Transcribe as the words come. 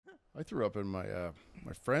I threw up in my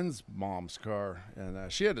my friend's mom's car,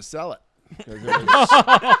 and she had to sell it.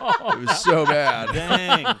 It was so bad.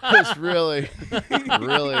 Dang. It was really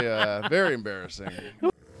very embarrassing.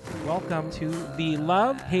 Welcome to the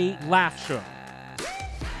Love, Hate, Laugh Show.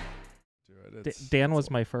 Dan was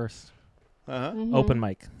my first open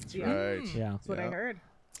mic. That's right. Yeah. That's what I heard.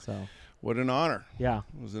 So. What an honor. Yeah.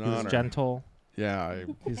 It was an he honor. was gentle. Yeah.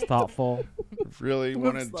 He's thoughtful. Really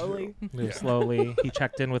wanted slowly. to. Moved slowly. He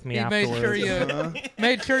checked in with me He afterwards.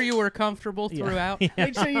 made sure you were comfortable throughout.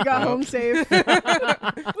 Make sure you got home safe.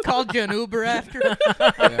 Called you an Uber after.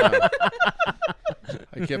 Yeah.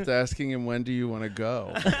 I kept asking him, when do you want to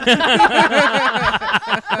go?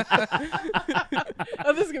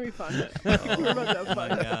 Oh, this is going to be fun. We're about to have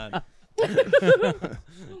fun. Oh, God.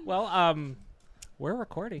 Well, we're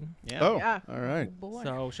recording. Yeah. Oh, Yeah. all right. Boy.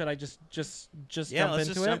 So should I just Yeah, jump let's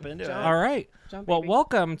into just it? jump into it. All right. Jump, Well, baby.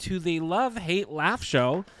 welcome to the Love, Hate, Laugh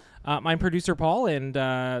Show. I'm producer Paul, and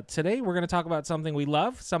today we're going to talk about something we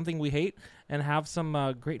love, something we hate, and have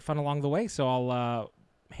some great fun along the way. So I'll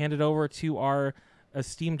hand it over to our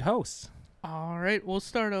esteemed hosts. All right, we'll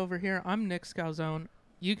start over here. I'm Nick Scalzone.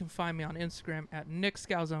 You can find me on Instagram at Nick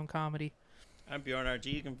Scalzone Comedy. I'm Bjorn RG.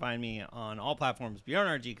 You can find me on all platforms, Bjorn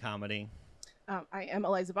RG Comedy. I am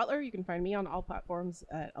Eliza Butler. You can find me on all platforms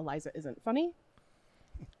at Eliza Isn't Funny.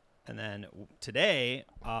 And then today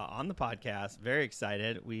on the podcast, very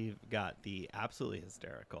excited, we've got the absolutely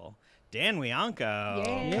hysterical Dan Wiancko.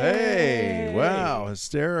 Yay. Hey, wow,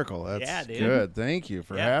 hysterical. That's Yeah, dude. good. Thank you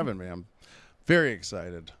for Yeah. having me. I'm very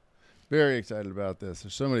excited. Very excited about this.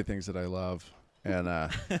 There's so many things that I love, and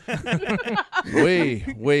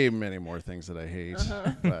way many more things that I hate.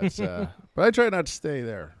 But I try not to stay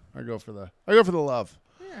there. I go for the love.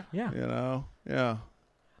 Yeah. You know? Yeah.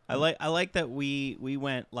 I like that we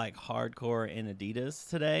went like hardcore in Adidas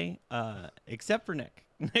today, except for Nick.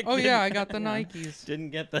 Nick Oh, yeah, I got the Nikes.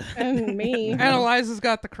 didn't get the And me. And Eliza's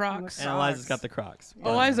got the Crocs. and Eliza's got the Crocs.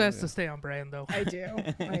 Eliza has to stay on brand, though. I do.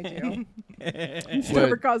 It's What-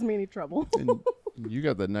 never caused me any trouble. And you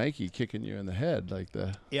got the Nike kicking you in the head, like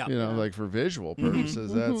Yeah. like for visual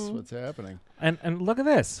purposes. That's what's happening. And look at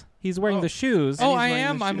this. He's wearing the shoes. Oh, He's I wearing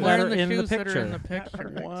am. the I'm shoes wearing that are the in shoes the that are in the picture.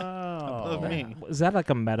 picture. Wow. Above me. Is that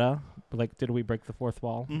like a meta? Like, did we break the fourth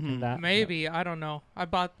wall? in that? Maybe. I don't know.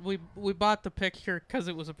 We bought the picture because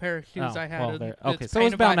it was a pair of shoes Oh, I had. well, and there- it's okay, so it's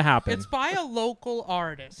painted bound by- to happen. It's by a local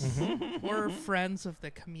artist. We're friends of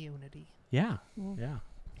the community. Yeah. Yeah.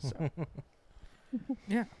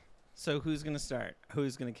 Yeah. So who's gonna start?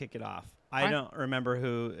 Who's gonna kick it off? I I'm- don't remember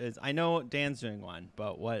who is. I know Dan's doing one,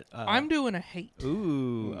 but what? I'm doing a hate.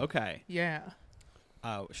 Ooh, okay. Yeah.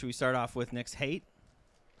 Should we start off with Nick's hate?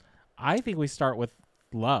 I think we start with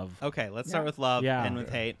love. Okay, let's start with love Yeah. and with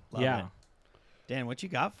hate. Love Yeah. it. Dan, what you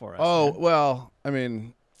got for us? Oh, man? well, I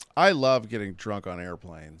mean, I love getting drunk on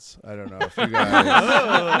airplanes. I don't know if you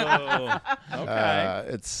guys. Oh, okay.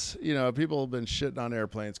 It's, people have been shitting on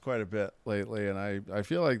airplanes quite a bit lately, and I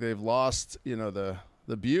feel like they've lost, the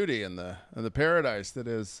beauty and the paradise that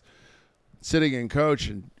is sitting in coach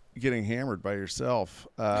and getting hammered by yourself.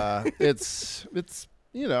 It's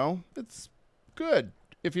good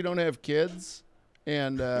if you don't have kids,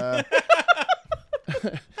 and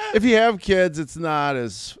if you have kids, it's not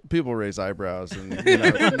as people raise eyebrows, and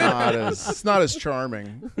it's not as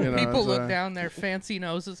charming. People look down their fancy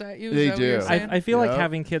noses at you. Is They that what you're do. saying? I feel like Yep.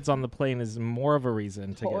 having kids on the plane is more of a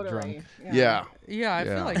reason to get drunk. Totally. Yeah. Yeah, I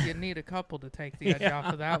Yeah. feel like you need a couple to take the edge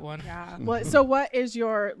off of that one. Yeah. So what is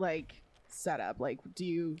your setup? Like, do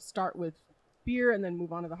you start with beer and then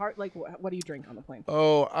move on to the heart? Like, what do you drink on the plane?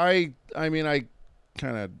 Oh, I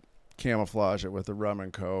kind of camouflage it with a rum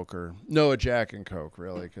and Coke, or a Jack and Coke,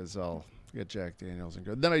 really, because I'll get Jack Daniels and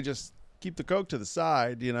go. Then I just keep the Coke to the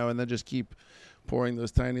side, and then just keep pouring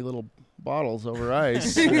those tiny little bottles over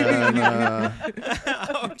ice. and,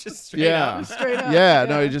 Oh, just straight up. Straight up. Yeah,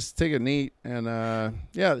 no, you just take it neat. And the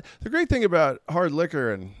great thing about hard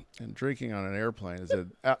liquor and drinking on an airplane is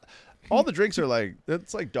that all the drinks are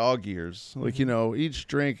it's like dog years. Like, each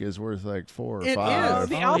drink is worth like 4 or It 5. is.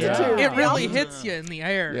 The Oh, altitude. It The really altitude. hits you in the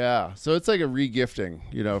air. Yeah, so it's like a regifting,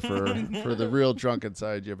 for the real drunk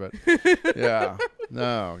inside you. But yeah,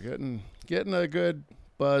 no, getting a good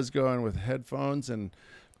buzz going with headphones and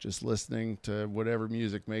just listening to whatever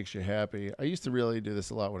music makes you happy. I used to really do this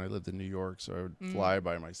a lot when I lived in New York, so I would fly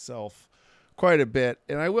by myself quite a bit.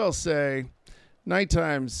 And I will say,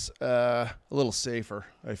 nighttime's a little safer,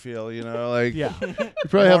 I feel, Yeah. you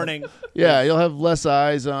probably Morning. you'll have less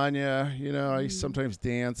eyes on you. I sometimes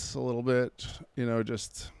dance a little bit,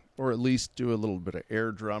 or at least do a little bit of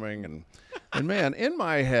air drumming, and And man, in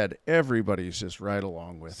my head, everybody's just right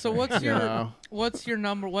along with So me. what's you your know? what's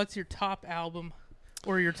your top album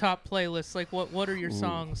or your top playlist? Like what are your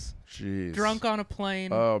songs? Jeez. Drunk on a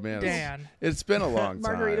Plane. Oh man, Dan. it's been a long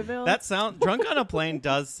time. Margaritaville. That sound Drunk on a Plane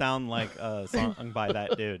does sound like a song by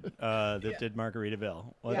that dude that did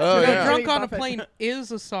Margaritaville. What's Yeah. Oh, No, yeah. Drunk on a Buffett. Plane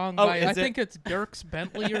is a song Oh, by is I it? think it's Dierks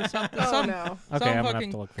Bentley or something. Oh, some no. Okay, some I'm gonna have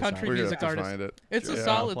fucking to look this country up. We're gonna music have to artist. find it. It's a Yeah.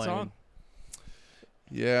 solid Plane. song.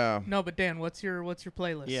 Yeah. No, but Dan, what's your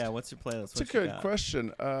playlist? Yeah, what's your playlist? That's a good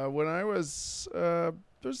question. When I was there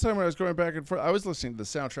was a time when I was going back and forth. I was listening to the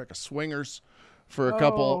soundtrack of Swingers for a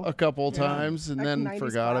couple yeah. times, and Like then 90s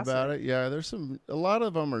forgot classic. about it. Yeah, there's a lot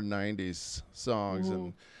of them are '90s songs,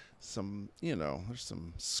 and some there's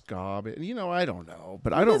some ska. I don't know,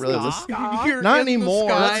 but I don't really listen. ska? You're Not in the anymore.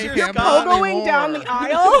 sky, What's your Gamma. ska? Pogoing down the anymore.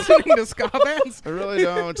 aisle. Listening to ska bands. I really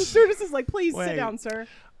don't. Sturgis is like, please Wait. sit down, sir.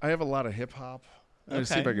 I have a lot of hip hop. Let's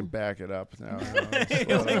see if Okay. I can back it up now. Too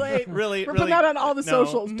late. really, We're really, putting that on all the no,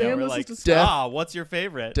 socials. no, Dan we're listens like, to Death- what's your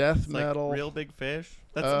favorite? death It's like metal. Real Big Fish.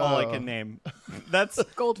 That's all I Oh. can name. That's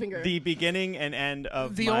Goldfinger. the beginning and end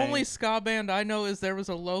of The my... only ska band I know is there was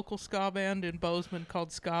a local ska band in Bozeman called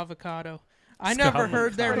Scavocado. I never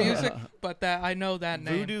heard their music, but I know that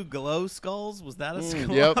name. Voodoo Glow Skulls. Was that a ska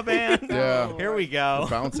Yep. band? Yeah. Here we go.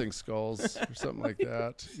 Bouncing Skulls or something like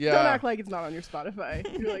that. Yeah. Don't act like it's not on your Spotify.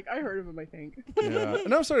 You're like, I heard of him, I think. Yeah.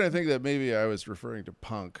 And I'm starting to think that maybe I was referring to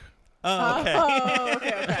punk. Oh, okay. Oh,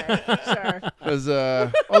 okay. Sure. Because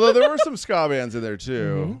although there were some ska bands in there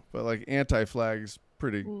too, but like Anti-Flag's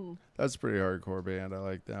that's a pretty hardcore band. I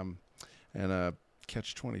like them. And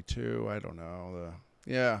Catch 22, I don't know.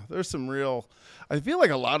 There's some real. I feel like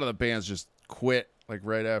a lot of the bands just quit like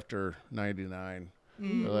right after '99.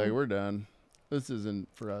 They're like, we're done. This isn't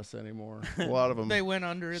for us anymore. A lot of them. They went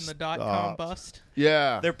under in the .com Stopped. bust.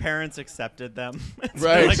 Yeah. Their parents accepted them. So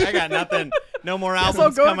Right. they're like, I got nothing. No more So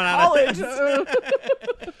albums go to coming out of college.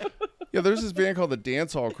 this. Yeah, there's this band called the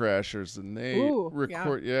Dance Hall Crashers, and they Ooh,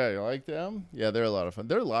 record. Yeah, you like them? Yeah, they're a lot of fun.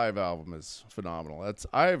 Their live album is phenomenal.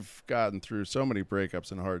 I've gotten through so many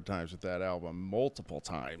breakups and hard times with that album multiple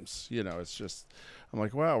times. It's just I'm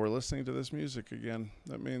like, wow, we're listening to this music again.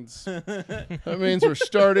 That means we're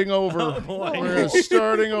starting over. Oh, boy. We're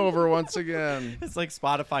starting over once again. It's like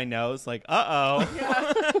Spotify knows. Like, uh-oh.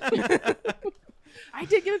 I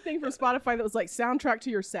did get a thing from Spotify that was like soundtrack to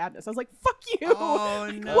your sadness. I was like, fuck you. Oh,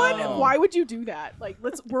 no. What? Why would you do that? Like,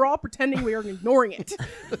 we're all pretending we are ignoring it.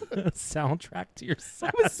 Soundtrack to your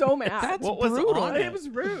I was so mad. That's What was brutal. on It was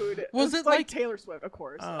rude. Was it like like- Taylor Swift, of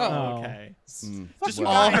course? Oh, okay. Just you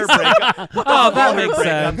all guys. her breakup. Oh, all that her makes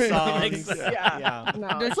breakup sense. songs. Makes sense. Yeah. No,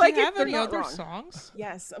 Does it's she like have they're any not other wrong. songs?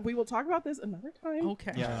 Yes, we will talk about this another time.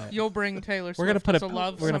 Okay. Yeah. You'll bring Taylor Swift We're gonna put as a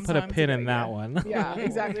love we're gonna put a sometime. pin in Yeah. that one. Yeah,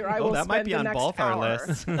 exactly. Or I Oh, will that might spend be the on next both our hour.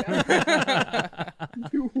 lists.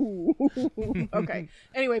 Okay.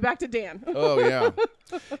 Anyway, back to Dan. Oh yeah,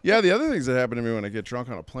 yeah. The other things that happen to me when I get drunk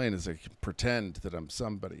on a plane is I can pretend that I'm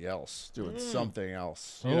somebody else doing something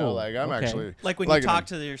else. Oh, Like I'm okay. actually Like when like you talk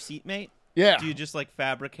to your seatmate, Yeah. do you just like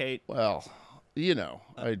fabricate? Well,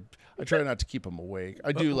 I try not to keep them awake.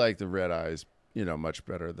 I do like the red eyes, much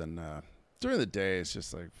better than during the day. It's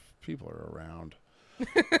just like people are around.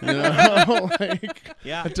 Like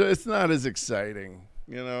Yeah. it's not as exciting.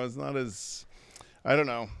 It's not as. I don't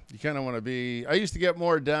know. You kind of want to be. I used to get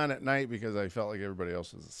more done at night because I felt like everybody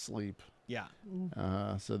else was asleep. Yeah.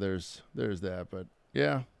 So there's that, but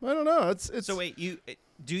yeah, I don't know. It's So wait,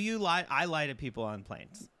 do you lie? I lie to people on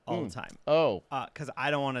planes all the time. Oh Because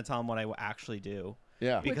I don't want to tell them what I actually do.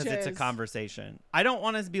 yeah. Because Which it's a is- conversation. I don't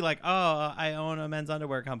want to be like, oh, I own a men's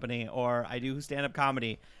underwear company or I do stand-up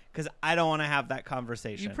comedy because I don't want to have that You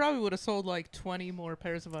conversation. probably would have sold like 20 more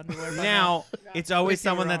pairs of underwear. by Now, it's always If you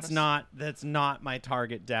were someone that's honest. not my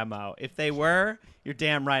target demo. If they were, you're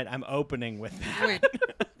damn right. I'm opening with that.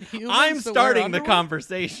 Wait, humans I'm that wear starting the underwear?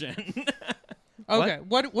 conversation. Okay,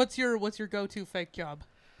 what's your go-to fake job?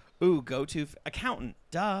 Ooh, go to accountant.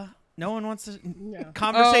 Duh. No one wants to. Yeah.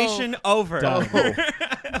 Conversation over. Done.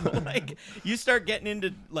 Like you start getting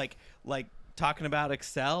into like talking about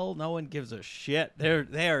Excel. No one gives a shit.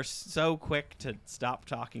 They are so quick to stop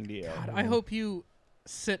talking to you. I hope you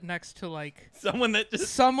sit next to like Someone that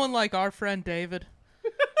just someone like our friend David,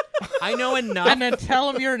 I know enough. and then tell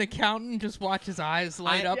him you're an accountant. And just watch his eyes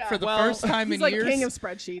light up Yeah. for the Well, first time He's in like years. king of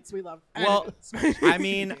spreadsheets. We love. Well, I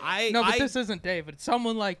mean, no, but this isn't David.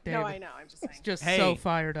 Someone like David. No, I know. I'm just saying. Just Hey. so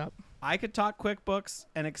fired up. I could talk QuickBooks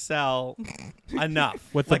and Excel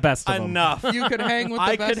enough. With the best of 'em. enough. You could hang with the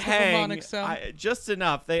I best could of them hang on Excel. just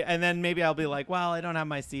enough. And then maybe I'll be like, well, I don't have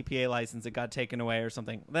my CPA license. It got taken away or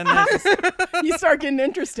something. Then You start getting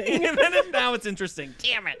interesting. now it's interesting.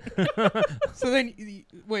 Damn it. So then,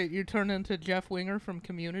 wait, you turn into Jeff Winger from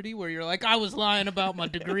Community, where you're like, I was lying about my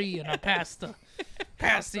degree and I passed the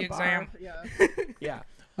exam. Yeah. Yeah.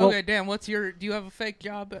 Well- Okay, Dan, do you have a fake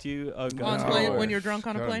job Do you on go? plane when you're drunk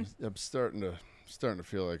on a God, plane? I'm starting to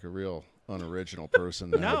feel like a real unoriginal person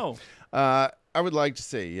now. No. I would like to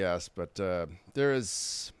say yes, but there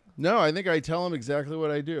is no. I think I tell them exactly what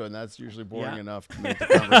I do, and that's usually boring enough to make the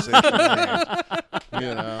conversation.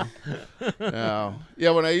 You know. Yeah.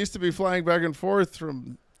 When I used to be flying back and forth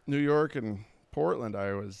from New York and Portland,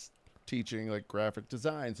 I was teaching like graphic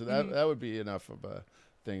design, so that would be enough of a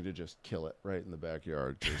thing to just kill it right in the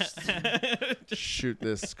backyard. Just shoot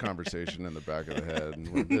this conversation in the back of the head,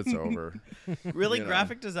 and it's over. Really, You know.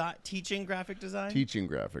 graphic design? Teaching graphic design? Teaching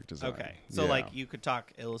graphic design. Okay. So, Yeah. like, you could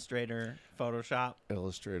talk Illustrator, Photoshop.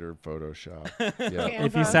 Illustrator, Photoshop. Yeah.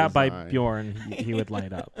 If you Canva. sat by Design. Bjorn, he would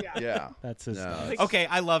light up. Yeah. Yeah. That's his No. stuff. Okay,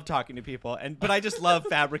 I love talking to people, but I just love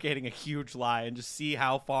fabricating a huge lie and just see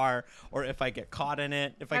how far, or if I get caught in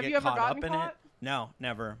it, if I Have get you ever caught up gotten in caught? it. No,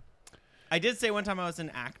 never. I did say one time I was an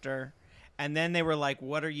actor, and then they were like,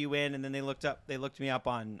 "What are you in?" And then they looked me up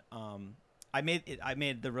on. I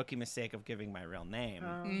made the rookie mistake of giving my real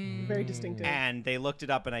name, Very distinctive. and they looked it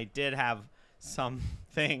up, and I did have some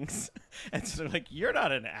things, and so they're like, "You're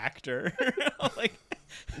not an actor." Like,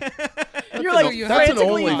 You're like you That's an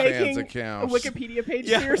frantically OnlyFans making account. a Wikipedia page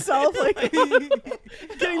for yourself, like getting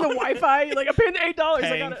the Wi-Fi. You're like, I'm paying the $8. I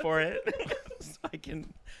paying got it. for it, so I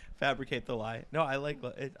can fabricate the lie. No, I like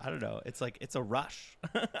it. I don't know. It's like it's a rush.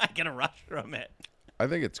 I get a rush from it. I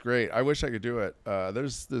think it's great. I wish I could do it.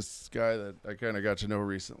 There's this guy that I kind of got to know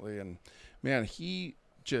recently, and man, he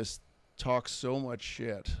just talks so much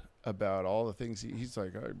shit about all the things he's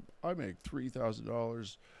like. I make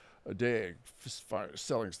 $3,000 a day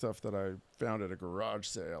selling stuff that I found at a garage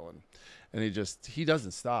sale, and he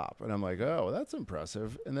doesn't stop. And I'm like, oh, that's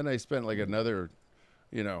impressive. And then I spent like another,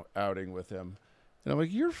 outing with him. And I'm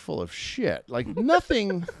like, you're full of shit. Like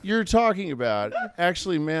nothing you're talking about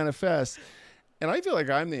actually manifests. And I feel like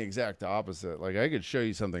I'm the exact opposite. Like I could show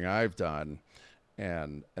you something I've done,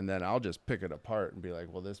 and then I'll just pick it apart and be like,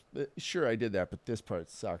 well, sure I did that, but this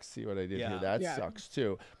part sucks. See what I did here? That sucks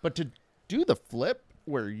too. But to do the flip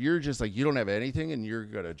where you're just like, you don't have anything and you're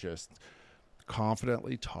going to just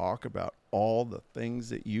confidently talk about all the things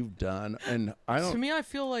that you've done. And To me, I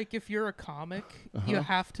feel like if you're a comic, you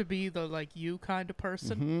have to be the like you kind of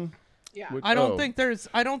person. Mm-hmm. Yeah. I don't think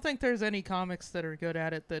there's any comics that are good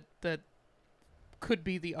at it that could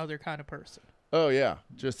be the other kind of person. Oh yeah,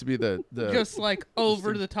 just to be the Just like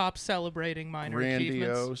over the top celebrating minor achievements.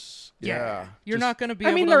 grandiose. Yeah. You're Just- not going to be I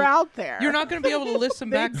able mean, to they're out there. You're not going to be able to listen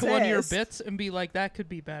They back to one of your exist. bits and be like, that could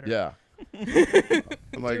be better. Yeah. I'm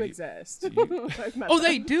do like, exist. I've met Oh, them.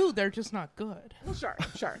 they do. They're just not good. Well, sure.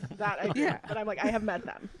 That I do. Yeah. But I'm like, I have met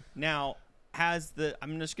them. Now, I'm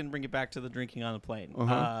just going to bring it back to the drinking on the plane.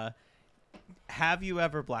 Uh-huh. Have you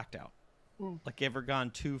ever blacked out? Like ever gone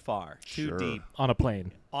too far, too Sure. deep On a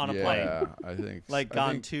plane. on a yeah, plane? I think Like I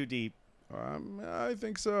gone think, too deep. I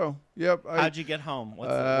think so. Yep. How'd you get home? What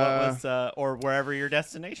was or wherever your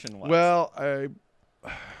destination was? Well,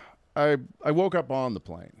 I woke up on the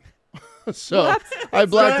plane, so I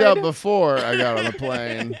blacked out before I got on the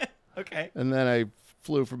plane, okay. and then I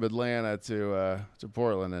flew from Atlanta to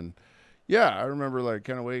Portland, and yeah, I remember like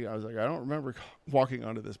kind of waiting. I was like, I don't remember walking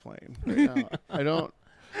onto this plane. Right now. I don't.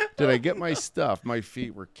 Did I get my stuff? My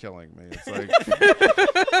feet were killing me. It's like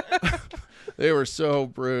they were so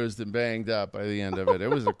bruised and banged up by the end of it. It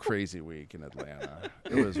was a crazy week in Atlanta.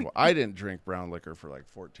 I didn't drink brown liquor for like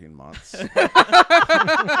 14 months. Like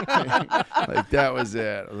that was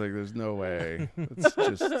it. I was like, there's no way.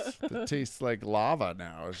 It tastes like lava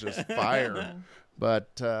now. It's just fire.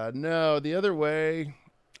 But no, the other way,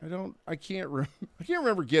 I can't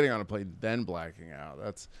remember getting on a plane then blacking out.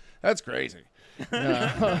 That's crazy.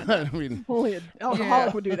 I mean, Only an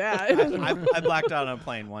alcoholic would do that. I blacked out on a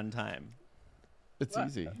plane one time. it's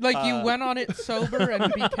easy. Like you went on it sober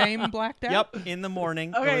and became blacked out? Yep, in the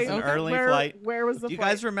morning. Okay, It was an okay. early where, flight. Where was the Do you flight?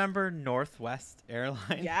 guys remember Northwest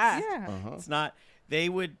Airlines? Yeah. Yeah. Uh-huh. It's not. They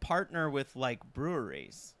would partner with like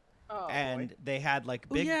breweries, Oh, and boy. they had like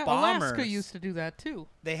Oh, big yeah, bombers. Alaska used to do that too.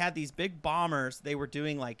 They had these big bombers. They were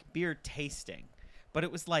doing like beer tasting, but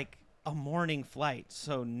it was like a morning flight,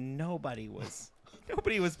 so nobody was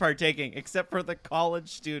partaking except for the college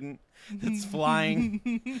student that's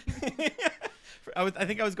flying. I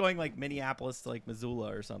think I was going like Minneapolis to like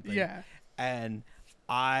Missoula or something. Yeah. And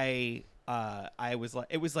I was like,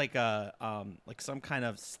 it was like a like some kind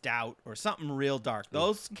of stout or something real dark.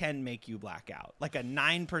 Those can make you black out. Like a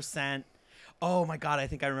 9%. Oh my God, I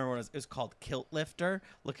think I remember what it was called. Kilt Lifter.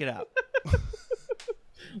 Look it up.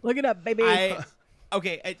 Look it up, baby.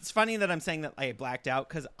 Okay, it's funny that I'm saying that I blacked out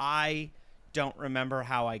because I don't remember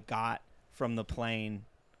how I got from the plane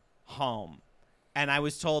home. And I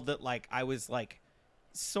was told that like I was like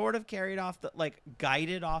sort of carried off the like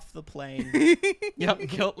guided off the plane. Yep,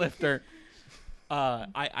 Kilt Lifter.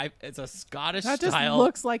 It's a Scottish that just style.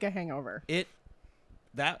 looks like a hangover.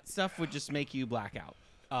 That stuff would just make you black out.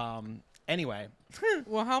 Anyway.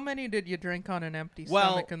 Well, how many did you drink on an empty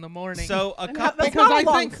stomach in the morning? So a couple. That's because not I a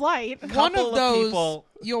long think flight. one of those people,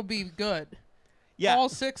 you'll be good. Yeah. All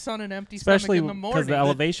 6 on an empty Especially stomach in the morning. because the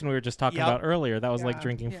elevation we were just talking Yep. about earlier, that was like Yeah.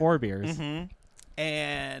 drinking Yeah. 4 beers. Mm-hmm.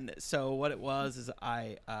 And so what it was is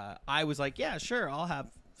I was like, yeah, sure, I'll have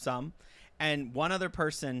some. And one other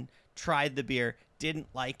person tried the beer, didn't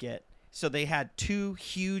like it. So they had 2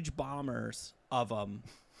 huge bombers of them,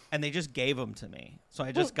 and they just gave them to me. So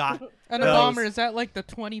I just got And a those. bomber, is that like the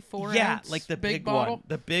 24 Yeah, ounce like the big bottle? one.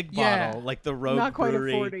 The big Yeah. bottle, like the Rogue Not quite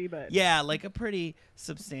Brewery. a 40, but Yeah, like a pretty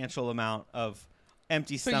substantial amount of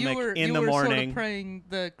empty So stomach you were, in you the were morning. sort of playing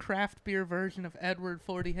the craft beer version of Edward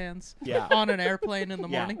 40 Hands Yeah. on an airplane in the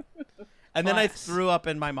Yeah. morning. And then I Class. threw up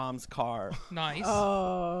in my mom's car. Nice.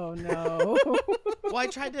 oh no. Well, I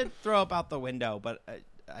tried to throw up out the window, but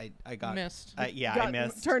I got Missed. I Got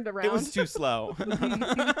missed. turned around. It was too slow. You're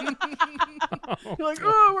like,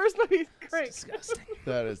 oh, where's my drink? Disgusting.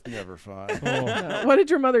 That is never fun. Oh. What did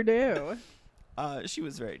your mother do? She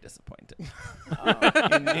was very disappointed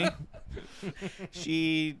in me.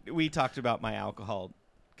 We talked about my alcohol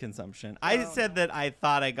consumption. I said that I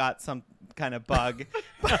thought I got some kind of bug.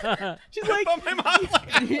 She's like, But my mom's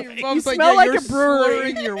like, Mom's like, smell yeah, like you're a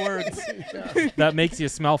brewery." slurring your words. That makes you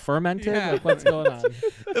smell fermented? Yeah. Like, what's going on?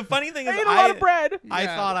 the funny thing is, I ate a lot of bread. I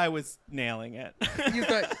Yeah. thought I was nailing it. You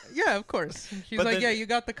thought, yeah, of course. She's But like, then- yeah, you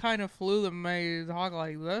got the kind of flu that made talk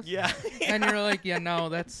like this. Yeah. And you're like, yeah, no,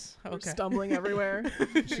 that's We're okay. stumbling everywhere.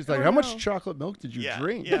 She's like, Oh, how no. much chocolate milk did you Yeah.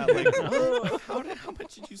 drink? Yeah. Like, how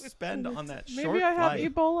much did you spend on that short Maybe I have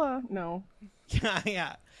flight? Ebola. No.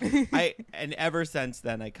 Yeah. And ever since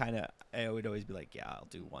then, I would always be like, yeah, I'll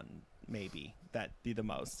do one, maybe. That'd be the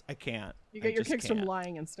most. I can't. You I get your just kicks from can't.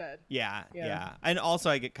 lying instead. Yeah, Yeah. yeah. And also,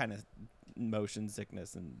 I get kind of motion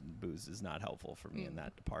sickness, and booze is not helpful for me in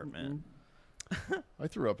that department. I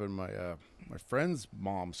threw up in my my friend's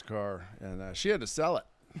mom's car, and she had to sell it.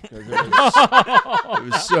 'Cause it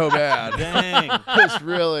was so bad. Dang. It was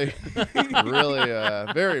really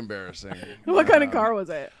very embarrassing. What kind of car was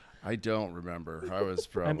it? I don't remember. I was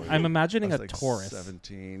probably. I'm imagining I a was like Taurus.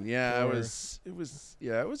 17. Yeah, Or- it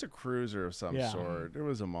was a cruiser of some Yeah. sort. It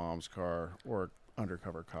was a mom's car or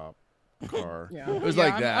undercover cop car. Yeah. It was Yeah,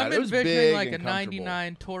 like that. I'm It was envisioning big like a and comfortable.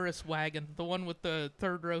 99 Taurus wagon, the one with the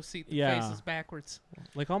third row seat that Yeah. faces backwards.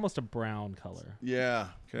 Like almost a brown color. Yeah,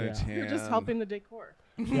 kind Yeah. of tan. You're just helping the decor.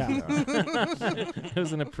 Yeah. It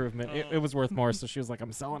was an improvement. It was worth more, so she was like,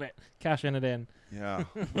 I'm selling it. Cashing it in. Yeah,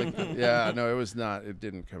 yeah. No, it was not. It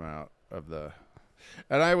didn't come out of the.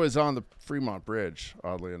 And I was on the Fremont Bridge,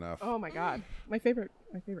 oddly enough. Oh my god. My favorite.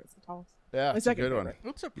 It's the tallest. Yeah, My it's a second good one. favorite.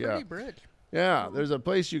 It's a pretty Yeah. bridge. Yeah, there's a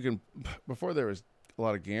place you can. Before there was a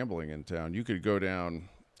lot of gambling in town, you could go down.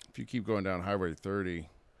 If you keep going down Highway 30,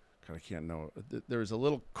 God, I can't know. There was a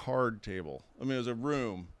little card table. I mean, it was a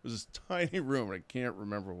room. It was this tiny room, and I can't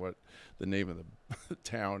remember what the name of the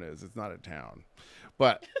town is. It's not a town,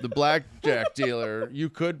 but the blackjack dealer. You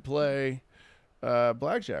could play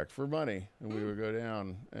blackjack for money, and we would go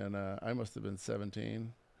down. And I must have been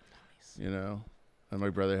 17. You know, and my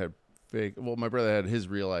brother had fake. Well, my brother had his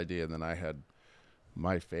real ID, and then I had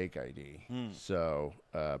my fake ID. So,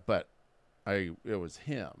 but it was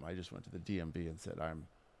him. I just went to the DMV and said, "I'm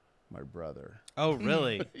my brother." Oh,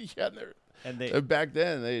 really? Yeah, And they, back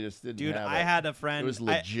then they just didn't. dude, have I it. had a friend. It was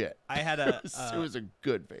legit. I had a. It was a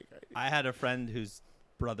good fake ID. I had a friend whose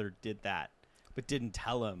brother did that, but didn't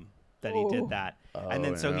tell him that he Oh. did that. And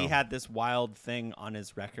then Oh, so he yeah. had this wild thing on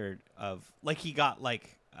his record of like he got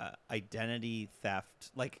like identity theft,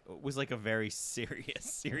 like it was like a very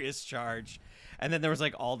serious charge. And then there was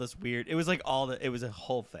like all this weird. It was like it was a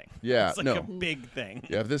whole thing. Yeah, it's like no. a big thing.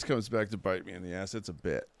 Yeah, if this comes back to bite me in the ass, it's a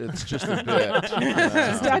bit. It's just a bit.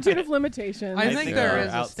 Statute of limitations. I I think think there we're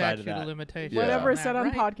is a outside of statute of that. limitation. Yeah. Whatever on is said that, on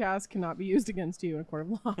right? podcast cannot be used against you in a court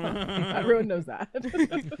of law. Everyone knows that.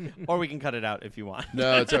 Or we can cut it out if you want.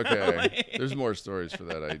 No, it's okay. There's more stories for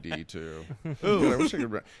that ID too. Ooh. God, I wish I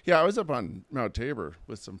could. Yeah, I was up on Mount Tabor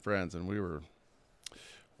with some friends, and we were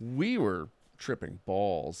we were tripping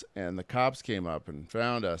balls, and the cops came up and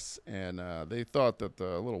found us, and they thought that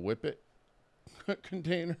the little whippet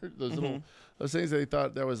container, those things, they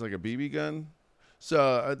thought that was like a BB gun.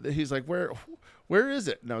 So he's like, where is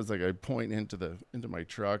it? And I was like, I point into my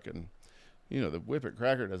truck, and the whippet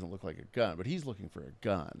cracker doesn't look like a gun, but he's looking for a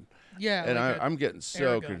gun. Yeah. And like I'm getting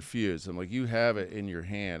so confused. I'm like, you have it in your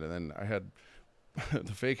hand, and then I had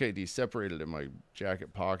the fake ID separated in my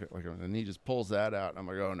jacket pocket, and he just pulls that out, and I'm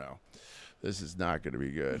like, oh no, this is not going to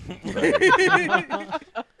be good.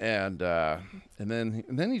 and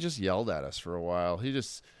then he just yelled at us for a while. He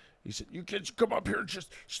said, you kids come up here and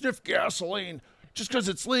just sniff gasoline. Just because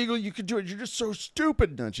it's legal, you can do it. You're just so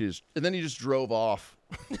stupid. And then he just drove off.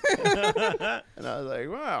 And I was like,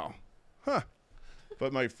 wow, huh.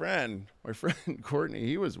 But my friend Courtney,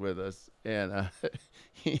 he was with us, and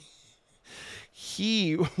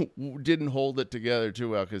he didn't hold it together too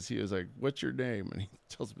well, because he was like, what's your name? And he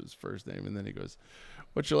tells him his first name, and then he goes,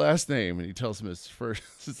 what's your last name? And he tells him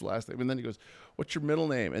his last name, and then he goes, what's your middle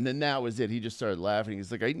name? And then that was it. He just started laughing.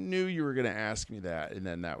 He's like, I knew you were going to ask me that. And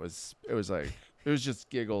then it was just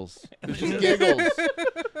giggles. It was just giggles.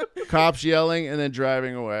 Cops yelling and then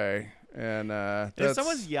driving away. And if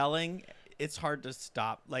someone's yelling, it's hard to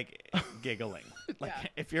stop, giggling.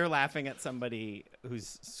 If you're laughing at somebody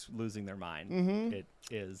who's losing their mind, it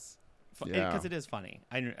is because it is funny.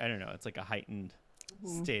 I don't know. It's like a heightened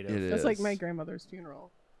state of. It's like my grandmother's funeral.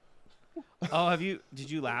 Oh,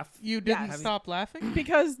 did you laugh? You didn't stop laughing?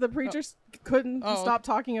 Because the preacher couldn't stop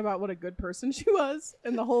talking about what a good person she was,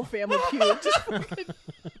 and the whole family pew just fucking...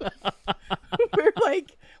 We're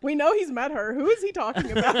like, we know he's met her. Who is he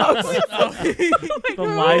talking about? The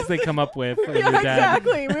lies they come up with. Yeah,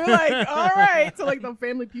 exactly. We were like, all right. So the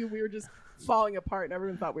family pew, we were just falling apart, and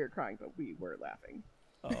everyone thought we were crying, but we were laughing.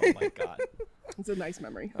 Oh my God. It's a nice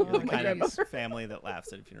memory. You're the kind of family that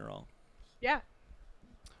laughs at a funeral. Yeah.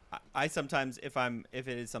 I sometimes, if it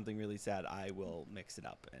is something really sad, I will mix it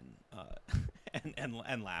up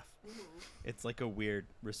and laugh. It's like a weird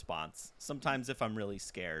response. Sometimes, if I'm really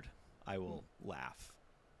scared, I will laugh.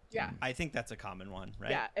 Yeah, I think that's a common one,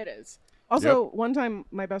 right? Yeah, it is. Also, one time,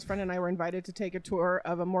 my best friend and I were invited to take a tour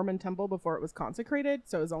of a Mormon temple before it was consecrated.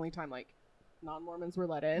 So it was the only time non-Mormons were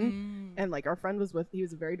let in, and our friend he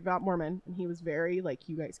was a very devout Mormon, and he was very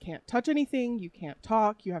you guys can't touch anything, you can't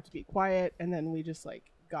talk, you have to be quiet, and then we just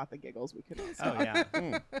got the giggles. We couldn't stop. Oh yeah.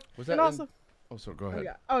 Was that also? So go ahead. Oh,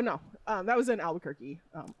 yeah. Oh no, that was in Albuquerque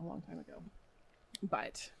a long time ago.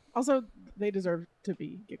 But also, they deserve to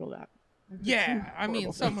be giggled at. Yeah, I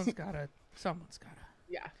mean, someone's gotta.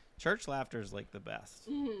 Yeah. Church laughter is the best.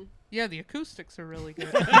 Mm-hmm. Yeah, the acoustics are really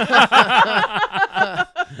good.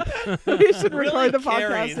 We should record the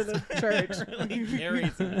carries. podcast in a church. Really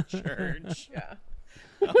carries in a church. Yeah.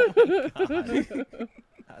 Oh my God.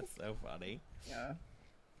 That's so funny. Yeah.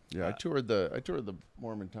 Yeah, I toured the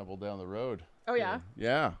Mormon temple down the road. Oh yeah.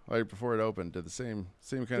 Yeah, right before it opened, did the same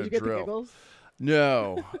kind Did of you get drill. the giggles?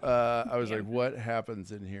 No, I was like, what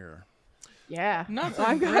happens in here? Yeah. Nothing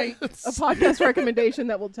I've got great. a podcast recommendation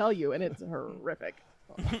that will tell you, and it's horrific.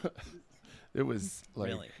 It was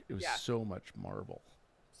Really? it was so much marble.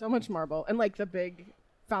 So much marble, and the big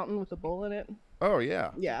fountain with the bowl in it. Oh yeah,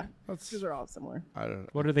 Yeah, That's these are all similar. I don't know.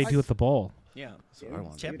 What do they do with the bowl? Yeah. That's what I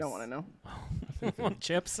want. Chips. You don't want to know.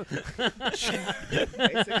 Chips.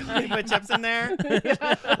 Basically, You put chips in there.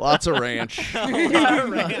 Lots of ranch.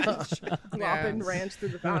 Ranch. slopping ranch through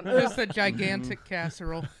the fountain. Just a gigantic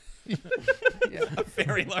casserole. Yeah. A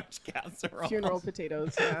very large casserole. Funeral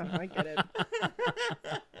potatoes. Yeah, I get it.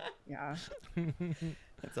 Yeah.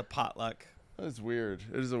 It's a potluck. That's weird.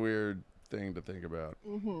 It is a weird thing to think about.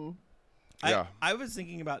 Mm-hmm. Yeah. I was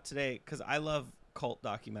thinking about today because I love cult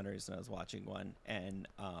documentaries, and I was watching one, and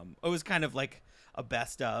it was kind of like a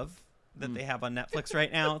best of that they have on Netflix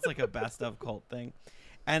right now. It's like a best of cult thing,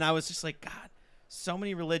 and I was just like, God, so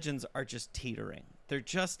many religions are just teetering. They're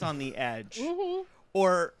just on the edge,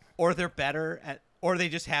 or they're better at, or they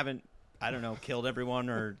just haven't, I don't know, killed everyone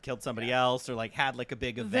or killed somebody else, or had a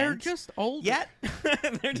big event. They're just old. Yet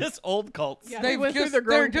they're just old cults. Yeah, They've went through just, their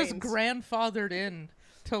they're growing just pains. grandfathered in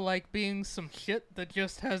to being some shit that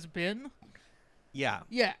just has been. Yeah.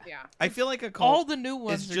 Yeah. Yeah. I feel like a cult All the new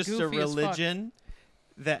ones is are just a goofy as fuck. religion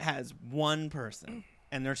that has one person,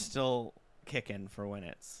 and they're still kicking for when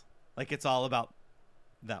it's all about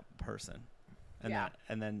that person, and Yeah.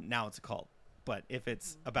 and then now it's a cult. But if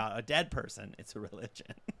it's about a dead person, it's a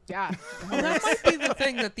religion. Yeah. Well, that might be the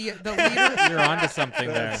thing that the leader. You're onto something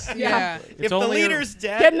there. Yeah. It's if the only leader's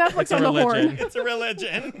dead, Get Netflix it's a on the religion. horn. it's a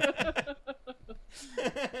religion.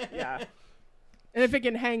 Yeah. And if it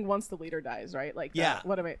can hang once the leader dies, right? Like,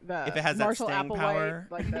 what am I? The if it has that Marshall staying Applewhite, power.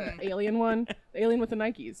 like the alien one, the alien with the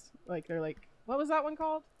Nikes. Like they're like, what was that one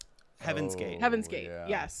called? Heaven's Gate. Heaven's Gate. Yeah.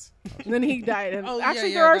 Yes. And then he died. And Oh, actually,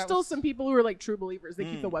 yeah, there are that still was- some people who are like true believers. They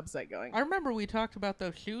keep the website going. I remember we talked about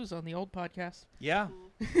those shoes on the old podcast. Yeah.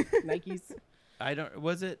 Nikes. I don't.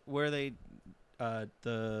 Was it where they,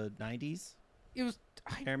 the 90s? It was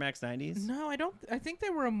Air Max 90s? no, I don't. I think they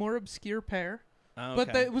were a more obscure pair, Oh, but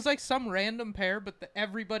okay. it was like some random pair. But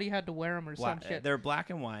everybody had to wear them or some shit. They're black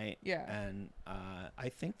and white. Yeah. And I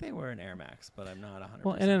think they were an Air Max, but I'm not 100%.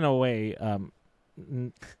 Well, and in a way,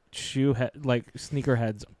 like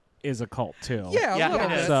sneakerheads is a cult too. Yeah, Yeah, a little it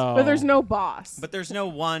bit. is. So, But there's no boss. But there's no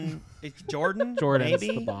one. It's Jordan. Jordan's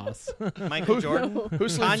maybe the boss. Michael Jordan. Who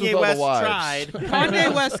sleeps Kanye with all West the wives? tried.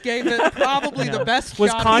 Kanye West gave it probably Yeah. the best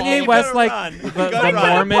Was shot. Kanye You West gotta like run. You the gotta run.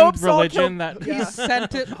 Mormon Popes all religion killed- that? He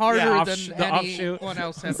sent it harder Yeah. than The offshoot. anyone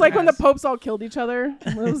else. It's like when the popes all killed each other.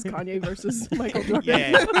 It was Kanye versus Michael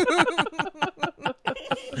Jordan. Yeah.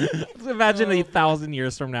 Imagine 1,000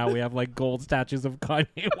 years from now, we have like gold statues of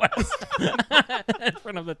Kanye West in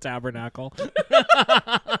front of the tabernacle.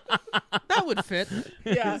 that would fit.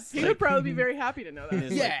 Yeah, he would probably be very happy to know In that.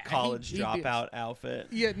 his Yeah, like, college he'd be- dropout outfit.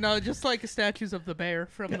 Yeah, no, just like statues of the bear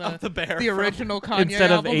from Of the bear the from- original Kanye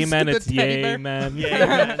Instead of albums, amen, the it's teddy yay, bear. man. Yeah,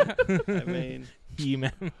 man. I mean,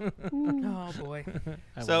 He-man. Oh boy.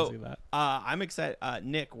 I So- want to see that. I'm excited.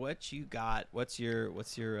 Nick, what you got? What's your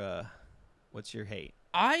hate?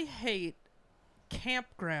 I hate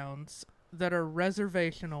campgrounds that are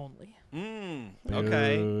reservation only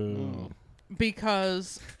Okay. Boo.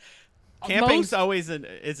 because Camping's most- always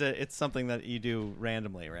it's something that you do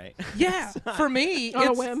randomly, right? yeah, for me On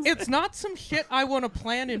a whim. it's not some shit I want to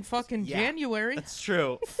plan in fucking Yeah. January That's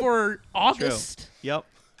true. for August. Yep.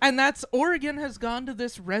 And that's Oregon has gone to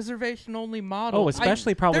this reservation only model. Oh,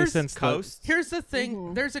 especially probably there's since the, Coast. Here's the thing.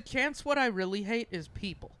 Mhm. There's a chance what I really hate is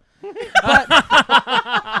people. But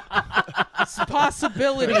it's a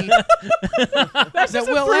possibility That's that just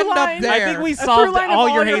a we'll through end up line. there. I think we A solved through line of all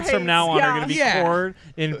your all your hates from hates. now on are Yeah. going to be Yeah. poured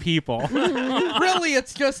in people. Really,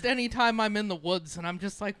 it's just any time I'm in the woods and I'm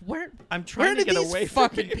just like, where I'm trying did to get these away from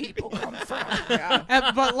fucking people come from?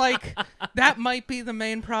 Yeah. But like, that might be the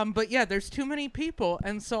main problem. But yeah, there's too many people,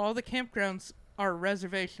 and so all the campgrounds are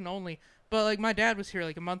reservation only. But like, my dad was here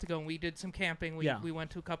like a month ago, and we did some camping. We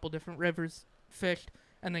went to a couple different rivers, fished,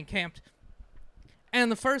 and then camped. And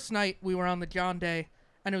the first night we were on the John Day,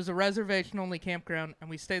 and it was a reservation only campground, and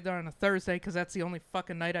we stayed there on a Thursday because that's the only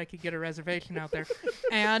fucking night I could get a reservation out there.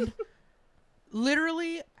 And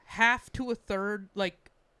literally half to a third,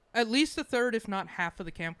 like at least a third, if not half of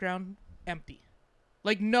the campground empty.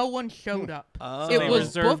 Like no one showed up. Oh. So It they was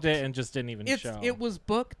reserved booked. it and just didn't even show. It was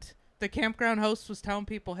booked. The campground host was telling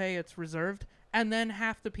people, hey, it's reserved. And then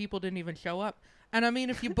half the people didn't even show up. And I mean,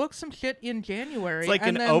 if you book some shit in January, It's like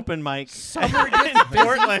and an then open mic summer in gets busy.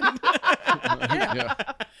 Portland. Yeah.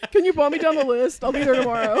 Can you bump me down the list? I'll be there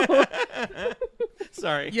tomorrow.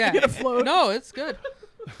 Sorry. Yeah. Get a float. No, it's good.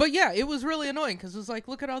 But yeah, it was really annoying because it was like,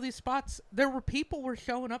 look at all these spots. There were people were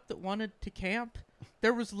showing up that wanted to camp.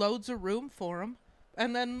 There was loads of room for them.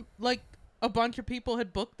 And then, like, a bunch of people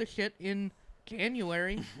had booked the shit in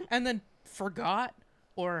January and then forgot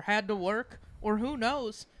or had to work or who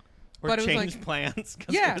knows. Or But it was change like- plans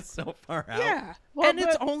because Yeah. it was so far out. Yeah. Well, and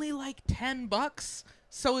it's but- only like $10.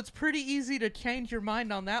 So it's pretty easy to change your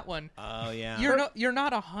mind on that one. Oh yeah. You're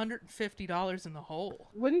not $150 in the hole.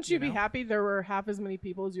 Wouldn't you, You be know? happy there were half as many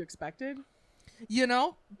people as you expected? You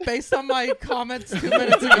know, based on my comments 2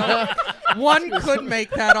 minutes ago, one could make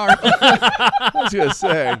that argument. I was gonna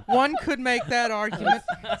say One could make that argument.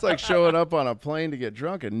 it's like showing up on a plane to get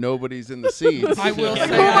drunk and nobody's in the seats. I will Yeah.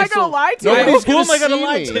 say Who am I this. gonna lie to? Nobody's Who gonna am I gonna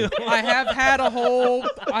see lie me. to? I have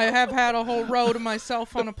had a whole row to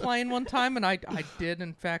myself on a plane one time, and I did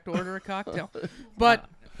in fact order a cocktail, but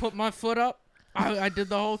put my foot up. I did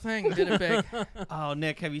the whole thing, did it big. Oh,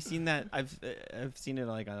 Nick, have you seen that? I've seen it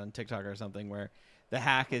like on TikTok or something where the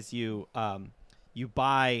hack is you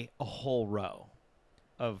buy a whole row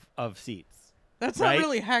of seats. That's Right? not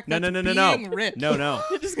really hack. No, That's no, no, being no, rich. no.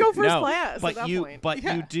 You just go first No, class but at that you point. but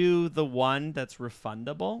Yeah. you do the one that's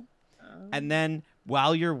refundable, and then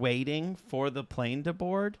while you're waiting for the plane to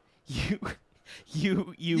board, you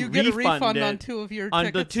You get a refund it on two of your on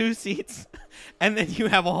the tickets. 2 seats, and then you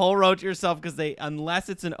have a whole row to yourself because unless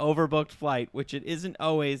it's an overbooked flight, which it isn't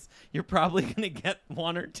always, you're probably gonna get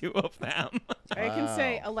 1 or 2 of them. I can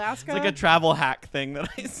say Wow. Alaska. It's like a travel hack thing that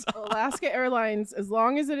I saw. Alaska Airlines, as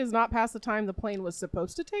long as it is not past the time the plane was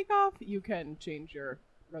supposed to take off, you can change your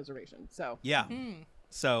reservation. So Yeah.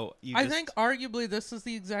 So I think arguably this is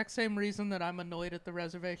the exact same reason that I'm annoyed at the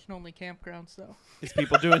reservation-only campgrounds, though. is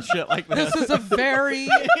people doing shit like this.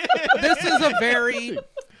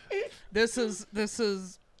 This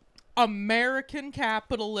is American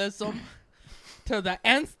capitalism to the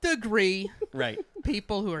nth degree. Right.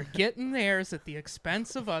 People who are getting theirs at the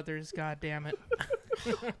expense of others. God damn it!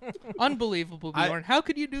 Unbelievable, Bjorn. How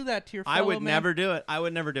could you do that to your fellow I would man? never do it. I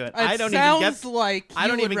would never do it. It sounds like I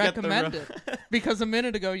don't you would even get the recommend it because a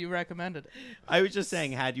minute ago you recommended it. I was just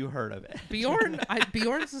saying, had you heard of it?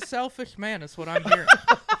 Bjorn's a selfish man. Is what I'm hearing.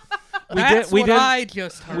 I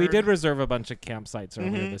just heard. We did reserve a bunch of campsites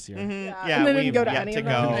earlier this year. Yeah, and then we've didn't go to yet any to of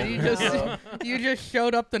go. them. And you just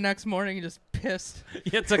showed up the next morning and just pissed.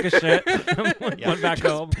 Yeah, took a shit. Went back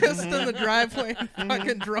home. Pissed in the driveway and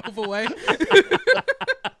fucking drove away.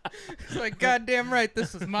 It's like, goddamn right,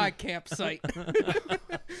 this is my campsite.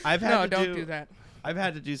 Don't do that. I've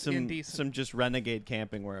had to do some Indecent. just renegade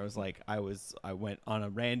camping where I was like, I went on a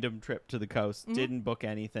random trip to the coast, didn't book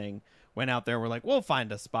anything, went out there, we're like, we'll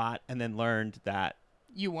find a spot, and then learned that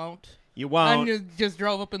You won't. And you just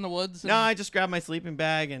drove up in the woods. No, I just grabbed my sleeping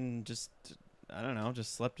bag and just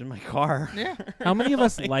slept in my car. Yeah. How many of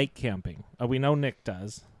us like camping? We know Nick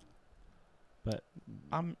does. But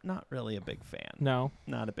I'm not really a big fan. No.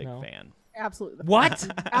 Not a big fan. Absolutely. What?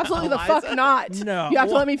 Absolutely the fuck not. No. You have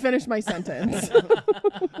to let me finish my sentence.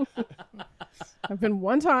 I've been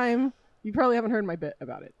one time. You probably haven't heard my bit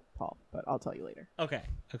about it, Paul, but I'll tell you later. Okay,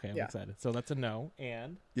 I'm Yeah. excited. So that's a no.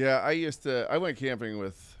 And Yeah, I went camping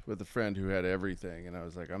with a friend who had everything, and I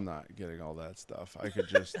was like, I'm not getting all that stuff. I could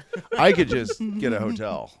just get a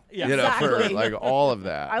hotel. Yeah. You know, for Exactly. like all of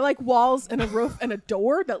that. I like walls and a roof and a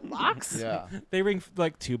door that locks. Yeah. they bring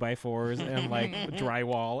like 2x4s and like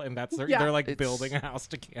drywall, and that's Yeah. they're like It's- building a house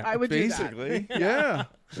to camp. I would Basically. Yeah.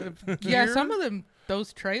 Yeah, Gear. some of them,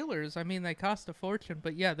 those trailers, I mean, they cost a fortune,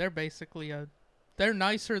 but yeah, they're basically they're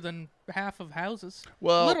nicer than half of houses.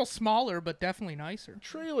 Well, A little smaller, but definitely nicer.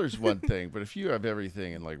 trailer's one thing, but if you have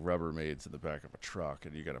everything in like Rubbermaids in the back of a truck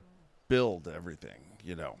and you got to build everything,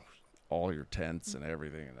 you know, all your tents and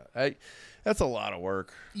everything, and that's a lot of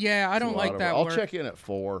work. Yeah, I It's a don't lot like of that work. I'll work. check in at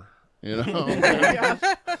 4. You know, Yeah.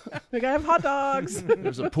 Like I have hot dogs.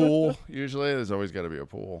 there's a pool. Usually, there's always got to be a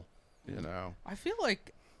pool. You know. I feel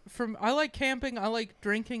like I like camping. I like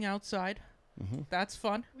drinking outside. Mm-hmm. That's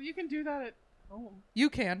fun. Well, you can do that at home. You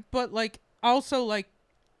can, but like also like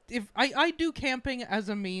if I do camping as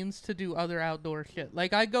a means to do other outdoor shit.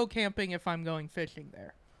 Like I go camping if I'm going fishing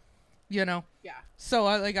there. You know? Yeah. So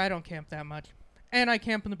I don't camp that much. And I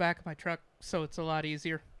camp in the back of my truck, so it's a lot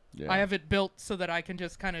easier. Yeah. I have it built so that I can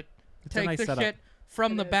just kind of It's a take nice the setup. shit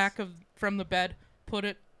from It the is. back from the bed, put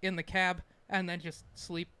it in the cab, and then just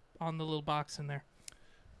sleep on the little box in there.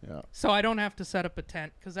 Yeah. So I don't have to set up a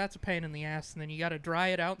tent because that's a pain in the ass, and then you got to dry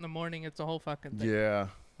it out in the morning. It's a whole fucking thing. Yeah.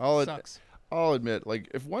 Sucks. I'll admit, like,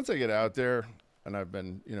 if once I get out there and I've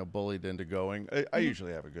been, bullied into going, I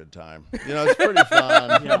usually have a good time. It's pretty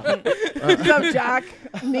fun. Good job, Jack.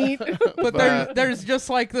 Neat. But there's just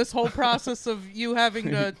like this whole process of you having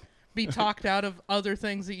to be talked out of other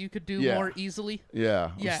things that you could do Yeah. more easily.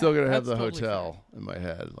 Yeah. Yeah, I'm still going to have that's the totally hotel in my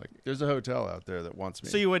head. Like, there's a hotel out there that wants me.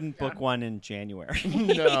 So you wouldn't book one in January?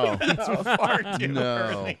 No. It's far too No.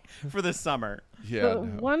 early for the summer. Yeah. The no.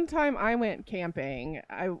 one time I went camping,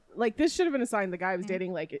 this should have been a sign the guy I was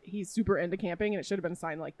dating, like he's super into camping, and it should have been a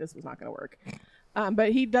sign like this was not going to work.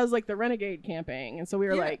 But he does like the renegade camping, and so we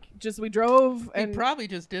were we drove, He and probably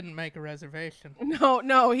just didn't make a reservation.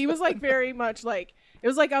 no, he was like very much like it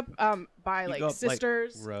was like up by You like go up,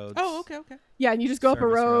 Sisters. roads. Oh, okay. Yeah, and you just go up a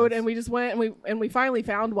Service road, roads. and we just went, and we finally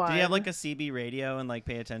found one. Do you have like a CB radio and like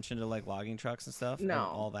pay attention to like logging trucks and stuff? No. And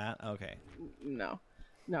all that. Okay.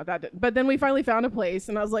 No, that didn't. But then we finally found a place,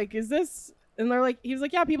 and I was like, "Is this?" And they're like, "He was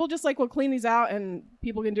like, yeah, people just like will clean these out, and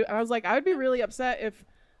people can do." And I was like, "I would be really upset if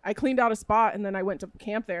I cleaned out a spot and then I went to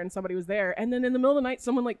camp there and somebody was there, and then in the middle of the night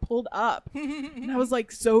someone like pulled up, and I was like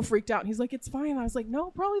so freaked out. And he's like, "It's fine." I was like,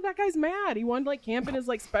 "No, probably that guy's mad. He wanted to like camp in his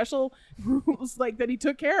like special rules like that he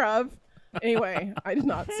took care of." Anyway, I did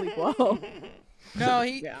not sleep well. No,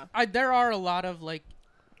 Yeah. there are a lot of like.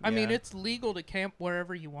 I mean, Yeah. it's legal to camp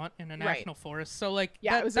wherever you want in a Right. national forest. So, like,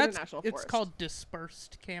 Yeah, it was in a that's national it's forest. called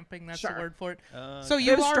dispersed camping. That's Sure. the word for it. Uh, So It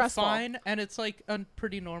you was are stressful. fine, and it's like a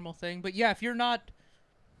pretty normal thing. But yeah, if you're not,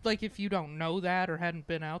 like, if you don't know that or hadn't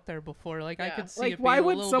been out there before, like, I Yeah. could see like it why being a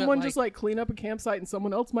would little someone bit just like clean up a campsite and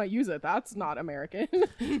someone else might use it? That's not American.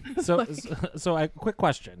 So a quick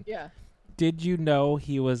question. Yeah. Did you know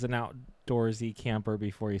he was an outdoorsy camper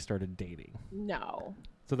before you started dating? No.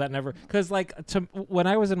 So that never, because like when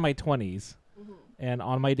I was in my 20s And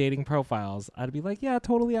on my dating profiles, I'd be like, yeah,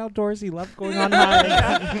 totally outdoorsy, love going on hikes.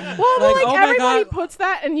 Well, Like, oh my everybody God. puts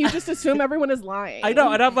that, and you just assume everyone is lying. I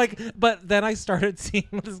know, and I'm like, but then I started seeing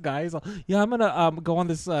this guy. He's like, yeah, I'm gonna go on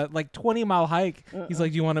this like 20-mile hike. He's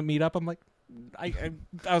like, do you want to meet up? I'm like, I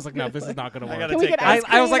was like, no, this is not gonna work. Can we get ice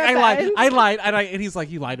I was like, cream I at the lied, end? I lied, and he's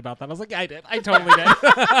like, you lied about that. I was like, yeah, I did, I totally did.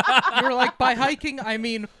 You're like, by hiking, I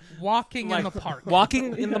mean walking in the park.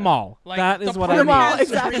 Walking in the mall. Like, that is the what park I The mall, mean.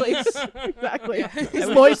 exactly. Exactly. It's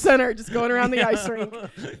Lloyd Center, just going around the ice rink.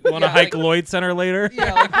 Want to hike Lloyd Center later?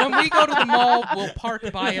 Yeah, like when we go to the mall, we'll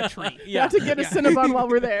park by a tree. You have to get a Cinnabon while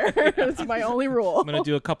we're there. That's my only rule. I'm gonna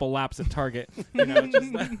do a couple laps at Target. You know,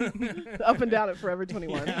 just Up and down at Forever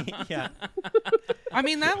 21. Yeah. I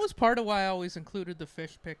mean, that was part of why I always included the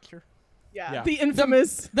fish picture. Yeah. The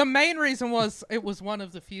infamous. The main reason was it was one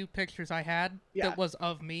of the few pictures I had Yeah. that was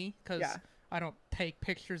of me, because Yeah. I don't take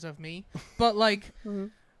pictures of me. But, like,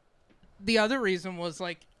 the other reason was,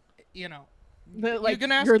 like, you know, Like, you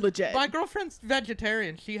can ask, you're legit. my girlfriend's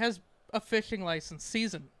vegetarian. She has a fishing license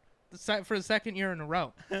season for the second year in a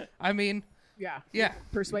row. I mean, yeah.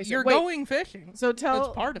 Persuasive. You're Wait, going fishing. So tell.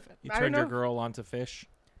 That's part of it. you I turned don't your know. girl onto fish.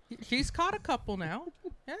 She's caught a couple now.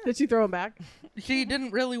 Yeah. Did she throw him back? She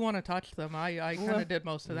didn't really want to touch them. I kind of did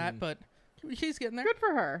most of that, but she's getting there. Good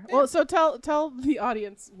for her. Well, so tell the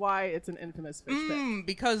audience why it's an infamous fish pic.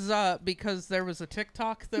 Because there was a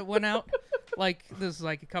TikTok that went out, like this is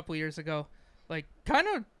like a couple years ago, like kind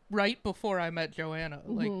of right before I met Joanna,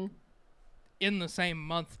 like in the same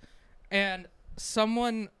month, and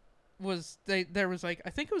someone was there was like, I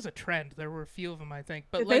think it was a trend. There were a few of them, I think,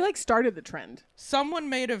 but They started the trend. someone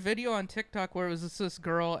made a video on TikTok where it was this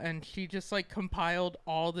girl, and she just like compiled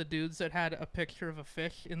all the dudes that had a picture of a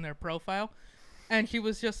fish in their profile. And she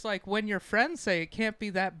was just like, when your friends say it can't be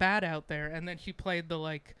that bad out there. And then she played the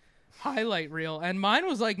like highlight reel, and mine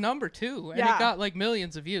was like number 2, and it got like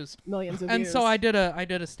millions of views. And so I did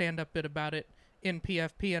a stand-up bit about it in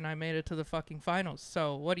PFP, and I made it to the fucking finals.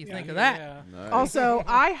 So what do you think of that? Yeah. Nice. Also,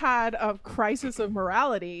 I had a crisis of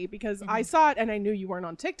morality because I saw it and I knew you weren't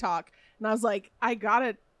on TikTok, and I was like, I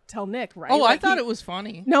gotta tell Nick, right? Oh, like, I thought it was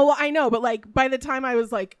funny. No, well, I know, but like by the time I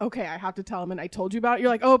was like, okay, I have to tell him, and I told you about it, you're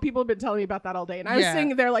like, oh, people have been telling me about that all day, and I was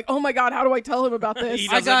sitting there like, oh my god, how do I tell him about this? He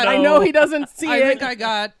I doesn't got- I know he doesn't see I it. think I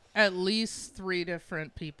got at least 3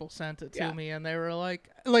 different people sent it to Yeah. me, and they were like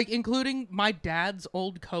including my dad's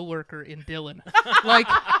old coworker in Dillon, like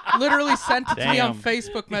literally sent it to me on Damn.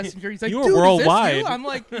 Facebook Messenger. He's like, You were dude, worldwide. Is this you? I'm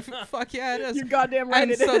like, fuck yeah, it is. You're goddamn right.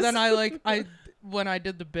 And it so is. then when I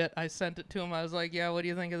did the bit, I sent it to him. I was like, yeah, what do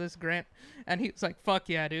you think of this, Grant? And he was like, fuck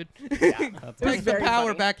yeah, dude. Take the very power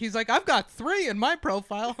funny. back. He's like, I've got 3 in my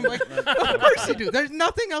profile. I'm like, of course you do. There's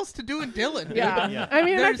nothing else to do in Dillon. dude. Yeah. I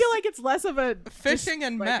mean, I There's feel like it's less of a Fishing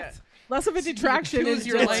and like meth. less of a detraction. choose in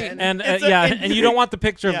your Dillon. lane. And It's and you don't want the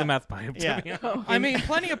picture of Yeah. the meth pipe. Yeah. I mean,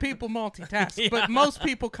 plenty of people multitask, but most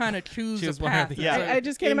people kind of choose Choose a one or path. the Yeah. other. I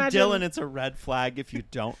just can't In imagine. Dylan, it's a red flag if you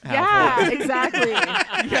don't have Yeah, one. exactly.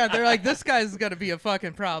 Yeah, they're like, this guy's gonna be a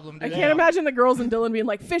fucking problem. I Dude. can't imagine the girls in Dillon being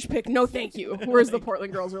like, fish pick, no thank you. Whereas the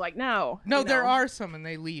Portland girls are like, no. No, you there know. are some, and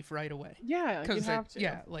they leave right away Yeah, you because have to.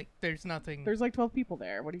 yeah, like there's nothing. There's like 12 people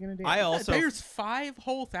there. What are you going to do? I also There's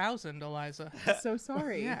 5,000, Eliza. so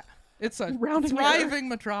sorry. Yeah, it's a Rounding thriving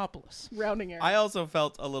metropolis. Rounding error. I also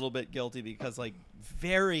felt a little bit guilty because a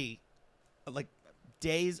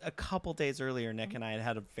couple days earlier, Nick and I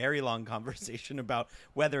had a very long conversation about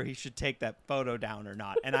whether he should take that photo down or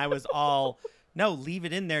not. And I was all, no, leave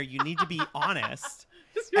it in there. You need to be honest.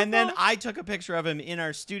 And then I took a picture of him in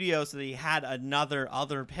our studio so that he had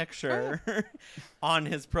other picture on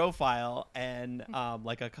his profile. And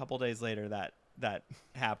like a couple days later that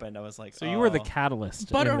happened. I was like, So you were the oh.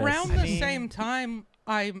 catalyst. But in this. around I the mean- same time,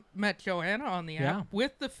 I met Joanna on the app Yeah.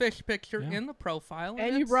 with the fish picture Yeah. in the profile. and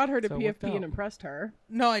you it's- brought her to so it worked PFP and out. impressed her.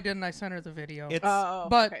 No, I didn't. I sent her the video. It's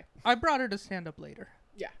but okay. I brought her to stand up later.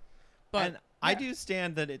 Yeah. But and I do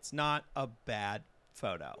stand that it's not a bad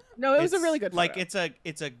photo. No, it was a It's- really good Like photo.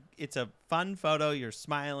 it's a fun photo. You're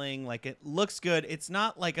smiling. Like it looks good. It's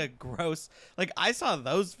not like a gross. Like I saw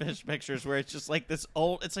those fish pictures where it's just like this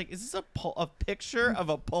old. It's like, is this a picture of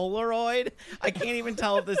a Polaroid? I can't even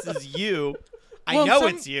tell if this is you. I Well, know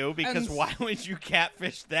some- it's you because and- why would you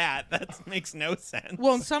catfish that? That makes no sense.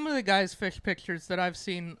 well, and some of the guys' fish pictures that I've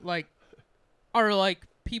seen are like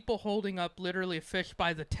people holding up literally a fish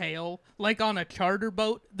by the tail, like on a charter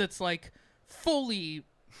boat that's like fully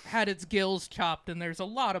had its gills chopped, and there's a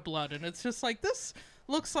lot of blood, and it's just like, this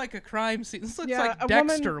looks like a crime scene. This looks Yeah, like a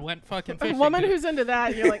Dexter woman- went fucking A fishing. woman dude. who's into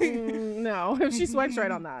that, you're like, no. She swipes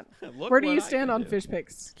right on that. Look Where do what you I stand can on do. fish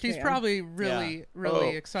pics? She's Dan? probably really Oh.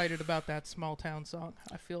 excited about that small town song.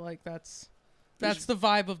 I feel like that's That's the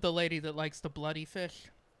vibe of the lady that likes the bloody fish.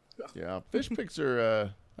 Yeah, fish pics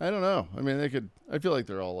are. I don't know. I mean, I feel like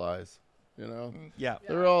they're all lies. You know. Yeah.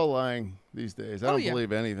 They're all lying these days. I don't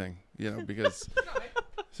believe anything. You know, because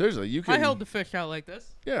seriously, you can. I held the fish out like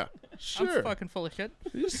this. Yeah, sure. I'm fucking full of shit.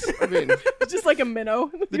 I mean, It's just like a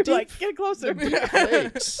minnow. You're like, get closer.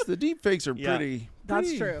 the deep fakes are pretty.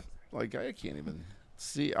 That's true. Like I can't even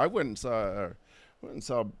see. I went and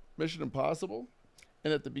saw Mission Impossible,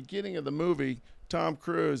 and at the beginning of the movie, Tom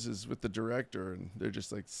Cruise is with the director, and they're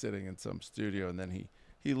just like sitting in some studio, and then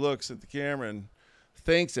he looks at the camera and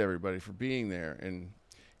thanks everybody for being there, and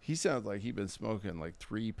he sounds like he'd been smoking like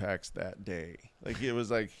 3 packs that day. Like it was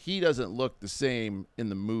like he doesn't look the same in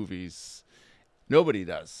the movies. Nobody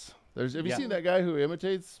does. Have you seen that guy who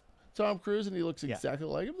imitates Tom Cruise and he looks exactly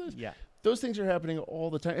like him? Yeah. Those things are happening all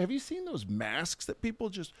the time. Have you seen those masks that people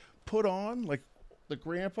just put on, like the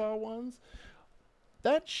grandpa ones?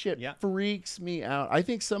 That shit freaks me out. I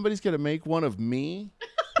think somebody's going to make one of me,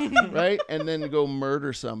 right? And then go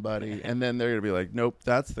murder somebody. And then they're going to be like, nope,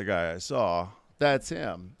 that's the guy I saw. That's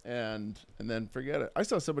him. And then forget it. I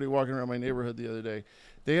saw somebody walking around my neighborhood the other day.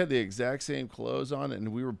 They had the exact same clothes on,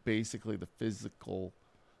 and we were basically the physical,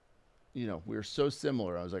 we were so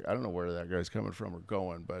similar. I was like, I don't know where that guy's coming from or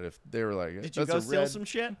going, but if they were like, did you go steal some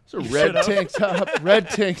shit? It's a red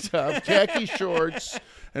tank top, khaki shorts,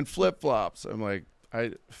 and flip-flops. I'm like,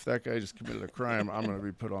 if that guy just committed a crime, I'm going to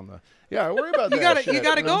be put on the... Yeah, I worry about that shit. You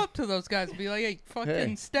got to go up to those guys and be like, hey,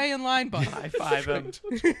 fucking stay in line, bud. High five him.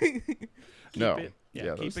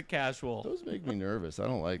 Keep it casual. Those make me nervous. I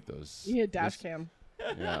don't like those. You need a dash cam.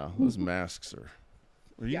 Yeah, those masks are...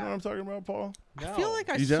 You know what I'm talking about, Paul? No. I feel like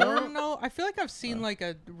I sort of know. I feel like I've seen like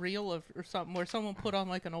a reel or something where someone put on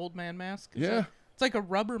like an old man mask. It's like a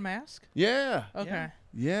rubber mask. Yeah. Okay.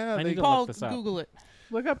 Yeah. I need to Paul, look this up. Google it.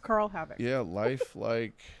 Look up Carl Havoc. Yeah, life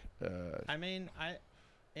like... I mean,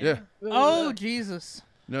 Yeah. Oh, Jesus.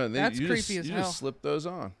 No, that's you creepy as you hell. Just slip those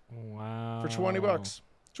on. Wow. For $20.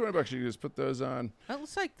 $20, you just put those on. That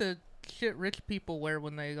looks like the shit rich people wear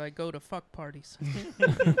when they like go to fuck parties.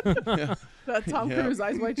 That Tom Cruise,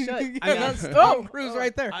 Eyes Wide Shut. That's Tom Cruise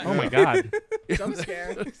right there. Oh my God. Jump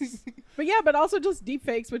scare. But also just deep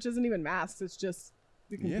fakes, which isn't even masks. It's just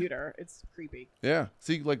the computer. It's creepy. Yeah.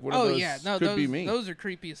 See, like one of those could be me. Those are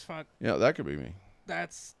creepy as fuck. Yeah, that could be me.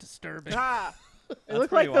 That's disturbing. It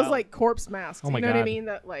looked like those like corpse masks. Oh my you know what I God. mean?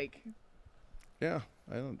 That like... Yeah.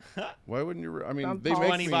 I don't... Why wouldn't you... I mean, they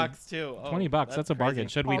Paul's make $20 too. Oh, $20. That's a bargain. crazy.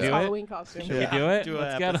 Should we Paul's do Halloween it? costume. Should we do it? Do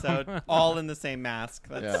Let's an get 'em. episode all in the same mask.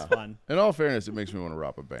 That's fun. In all fairness, it makes me want to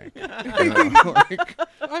rob a bank.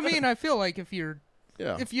 I mean, I feel like if you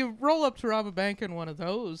roll up to rob a bank in one of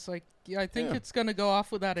those, like I think it's gonna go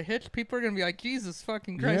off without a hitch. People are gonna be like, Jesus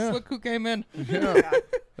fucking Christ, look who came in. Yeah.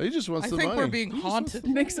 He just wants the money. I think we're being haunted.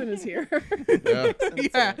 Nixon is here. Yeah.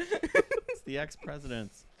 Yeah. It's the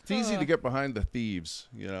ex-presidents. It's easy to get behind the thieves,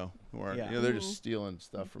 who are, Yeah. they're just stealing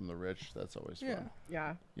stuff from the rich. That's always fun.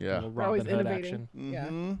 Yeah. Yeah. Little They're always Robin Hood innovating. action. Yeah.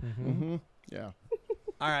 Mm-hmm. Yeah.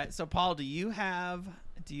 All right. So, Paul, do you have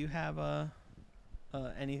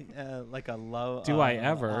any like a low? Do I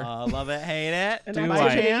ever? Love it, hate it? An Do By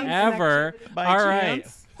I chance? ever? By All right.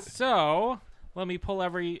 chance? So let me pull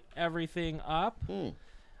everything up.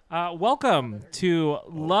 Welcome to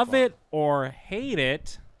Love It or Hate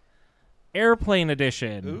It, Airplane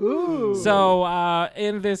Edition. Ooh. So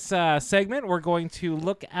in this segment, we're going to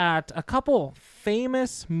look at a couple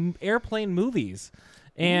famous airplane movies,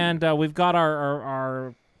 and we've got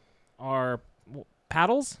our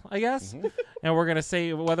paddles, I guess, and we're gonna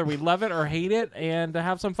say whether we love it or hate it, and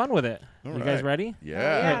have some fun with it. All You guys right. ready?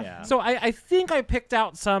 Yeah. Yeah. So I think I picked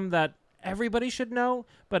out some that everybody should know,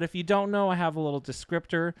 but if you don't know, I have a little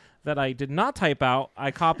descriptor that I did not type out.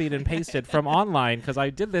 I copied and pasted from online because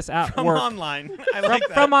I did this at From work. online. I like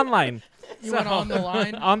that. From online. You went on the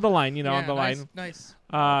line. On the line, on the nice, line. Nice.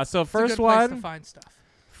 So It's a first good place to one, find stuff.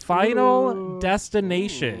 Final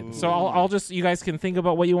Destination. So I'll just, you guys can think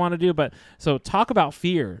about what you want to do, but so talk about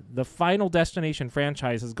fear. The Final Destination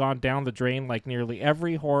franchise has gone down the drain like nearly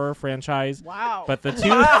every horror franchise. Wow. But the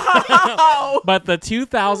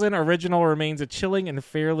 2000 original remains a chilling and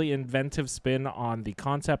fairly inventive spin on the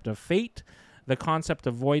concept of fate. The concept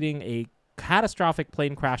of avoiding a catastrophic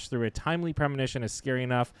plane crash through a timely premonition is scary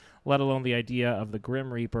enough, let alone the idea of the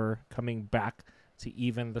Grim Reaper coming back to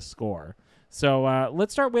even the score. So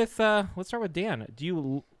let's start with Dan. Do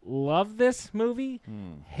you love this movie?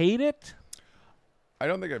 Hate it? I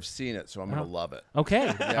don't think I've seen it, so I'm going to love it. Okay.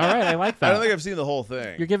 All right. I like that. I don't think I've seen the whole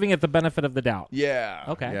thing. You're giving it the benefit of the doubt. Yeah.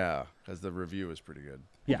 Okay. Yeah, because the review is pretty good.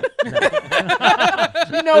 Yeah.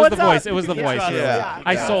 You know what's up. It was the voice. Yeah. Really. Yeah.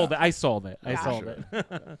 I sold it. I Yeah. sold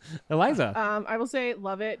it. Eliza. I will say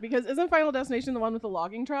love it because isn't Final Destination the one with the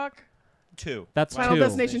logging truck? 2. That's Final 2.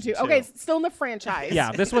 Destination 2. Okay, it's still in the franchise.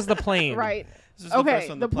 Yeah, this was the plane. Right. This is the Okay, first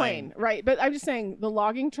one, the plane. Right. But I'm just saying, the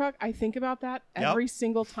logging truck, I think about that every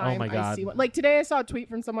single time my I God. see one. Like today, I saw a tweet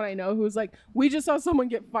from someone I know who was like, we just saw someone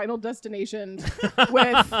get Final Destination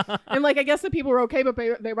with, and like, I guess the people were okay, but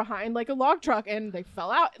they're behind like a log truck and they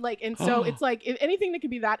fell out. Like, and so it's like, if anything that could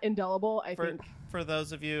be that indelible, I think. For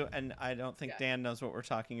those of you, and I don't think Yeah. Dan knows what we're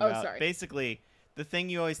talking Oh, about. sorry. Basically, the thing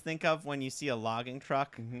you always think of when you see a logging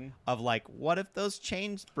truck of like, what if those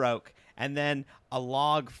chains broke and then a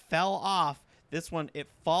log fell off? This one, it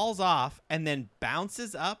falls off and then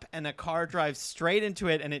bounces up and a car drives straight into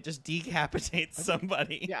it and it just decapitates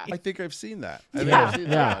somebody. Yeah. I think I've seen that. I think Yeah. I've seen Yeah.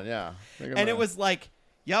 that one. Yeah. And it was like,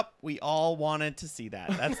 yep, we all wanted to see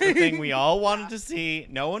that. That's the thing we all wanted to see.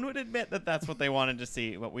 No one would admit that that's what they wanted to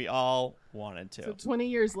see, but we all wanted to. So 20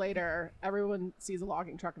 years later, everyone sees a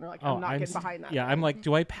logging truck and they're like, I'm not getting behind that. Yeah, I'm like,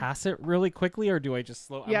 do I pass it really quickly or do I just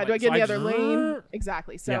slow? Yeah, I'm do I like, get in so the other just- lane?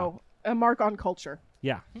 Exactly. So a mark on culture.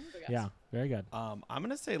 Yeah, guess. yeah, very good. I'm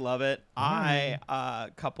gonna say love it. A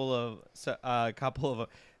couple of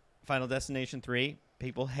Final Destination 3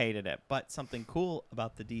 people hated it, but something cool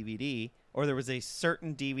about the DVD, or there was a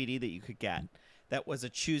certain DVD that you could get that was a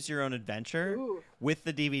choose your own adventure Ooh. with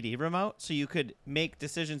the DVD remote, so you could make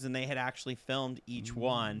decisions, and they had actually filmed each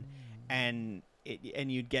one, and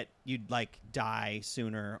you'd like die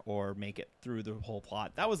sooner or make it through the whole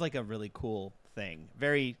plot. That was like a really cool thing.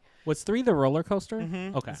 Very. Was 3 the roller coaster?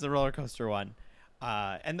 Mm-hmm. Okay. It's the roller coaster one.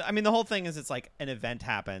 And I mean, the whole thing is it's like an event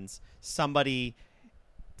happens. Somebody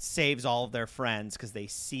saves all of their friends because they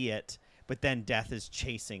see it, but then death is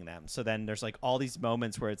chasing them. So then there's like all these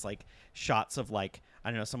moments where it's like shots of like, I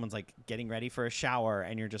don't know, someone's like getting ready for a shower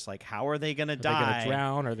and you're just like, how are they going to die? Are they gonna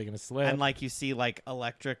drown? Are they gonna slip? And like you see like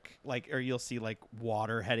electric, like, or you'll see like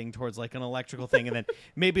water heading towards like an electrical thing, and then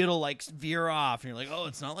maybe it'll like veer off, and you're like, oh,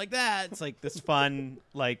 it's not like that. It's like this fun,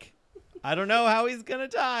 like, I don't know how he's gonna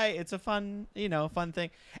die. It's a fun, fun thing.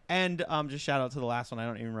 And just shout out to the last one. I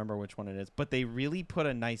don't even remember which one it is, but they really put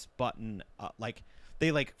a nice button, like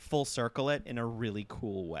they like full circle it in a really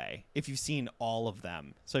cool way. If you've seen all of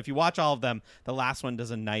them, so if you watch all of them, the last one does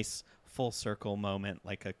a nice full circle moment,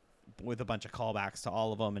 like with a bunch of callbacks to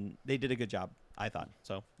all of them, and they did a good job, I thought.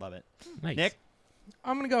 So love it. Nice. Nick,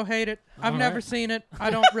 I'm gonna go hate it. I've All never right. seen it. I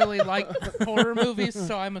don't really like horror movies,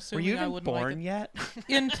 so I'm were assuming you I even wouldn't born like yet? it.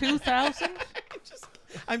 In 2000?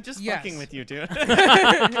 I'm just Yes. fucking with you, dude.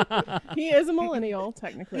 He is a millennial,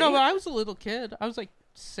 technically. No, but I was a little kid. I was like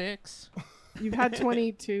 6. You've had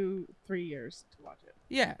 3 years to watch it.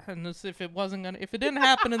 Yeah, and if it didn't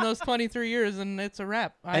happen in those 23 years, then it's a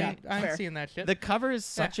wrap. I ain't fair. seeing that shit. The cover is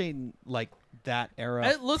such a like that era.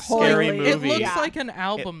 It looks scary like movie. it looks Yeah. like an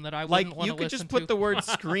album that I like wouldn't want you to could listen just put to. the word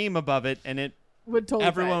 "scream" above it, and Would totally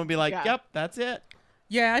everyone fit. would be like, Yeah. "Yep, that's it."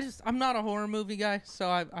 Yeah, I'm not a horror movie guy, so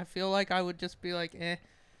I feel like I would just be like, eh.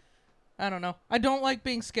 I don't know. I don't like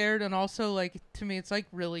being scared, and also like to me, it's like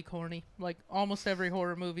really corny. Like almost every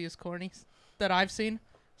horror movie is corny that I've seen.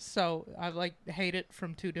 So I like hate it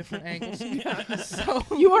from 2 different angles. So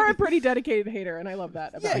You are a pretty dedicated hater, and I love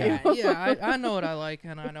that about yeah, you. yeah. I know what I like,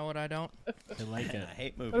 and I know what I don't. I like it. I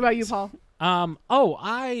hate movies. What about you, Paul?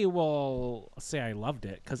 I will say I loved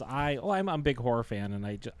it because I'm a big horror fan, and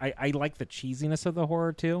I like the cheesiness of the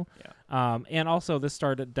horror too. Yeah. And also this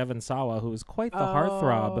starred Devon Sawa, who was quite the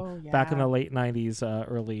heartthrob back in yeah. the late '90s,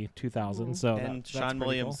 early 2000s. So And that's Sean pretty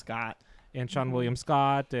William cool. Scott. And Sean William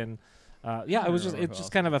Scott, and it was remember it's who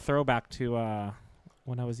just kind of a throwback to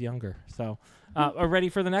when I was younger. So, are ready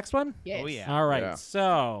for the next one? Yes. Oh yeah. All right, Yeah.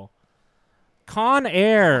 so Con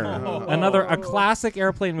Air, Oh. a classic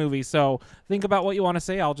airplane movie. So think about what you want to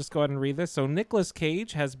say. I'll just go ahead and read this. So Nicolas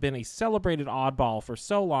Cage has been a celebrated oddball for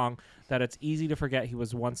so long that it's easy to forget he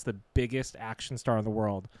was once the biggest action star in the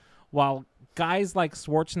world. While guys like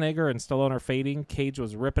Schwarzenegger and Stallone are fading, Cage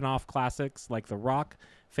was ripping off classics like The Rock,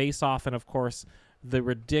 Face Off, and of course, the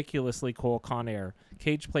ridiculously cool Con Air.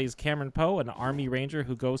 Cage plays Cameron Poe, an Army Ranger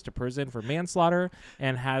who goes to prison for manslaughter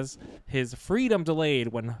and has his freedom delayed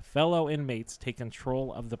when fellow inmates take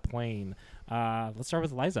control of the plane. Let's start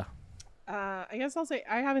with Eliza. I guess I'll say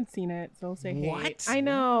I haven't seen it, so I'll say hate. What? I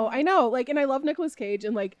know. Like, and I love Nicolas Cage,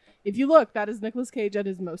 and like, if you look, that is Nicolas Cage at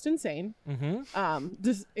his most insane. Mm-hmm.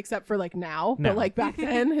 Just except for like now, No. but like back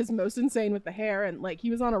then, his most insane with the hair, and like he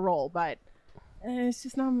was on a roll. But it's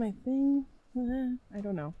just not my thing. I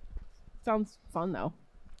don't know. Sounds fun though.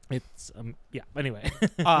 It's yeah. Anyway,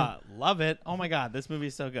 Love it. Oh my god, this movie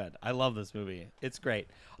is so good. I love this movie. It's great.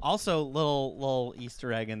 Also, little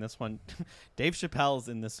Easter egg in this one. Dave Chappelle's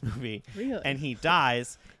in this movie, Really? and he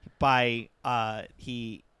dies by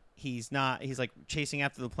he's like chasing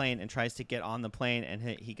after the plane and tries to get on the plane, and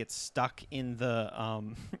he gets stuck in the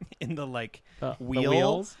like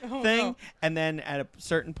wheels thing. no. And then at a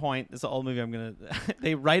certain point, this is an old movie.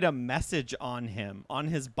 They write a message on him, on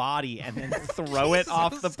his body, and then throw it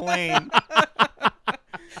off the plane.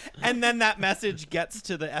 And then that message gets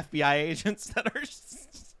to the FBI agents that are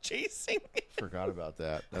chasing him. Forgot about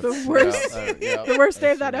that. The worst, yeah, the worst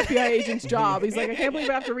day of that FBI agent's job. He's like, I can't believe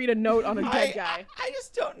I have to read a note on a dead guy. I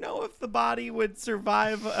just don't know if the body would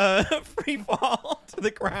survive a free fall to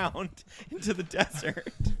the ground into the desert.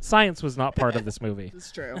 science was not part of this movie.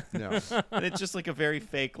 It's true. No. And it's just like a very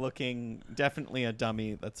fake looking, definitely a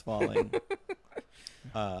dummy that's falling.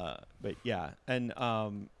 But yeah, and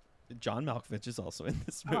John Malkovich is also in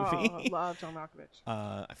this movie. Oh, I love John Malkovich.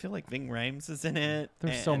 I feel like Ving Rhames is in it.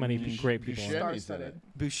 There's so many and great people. In it. Buscemi's in it.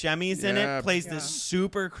 Buscemi's in Yeah. it. Plays Yeah. this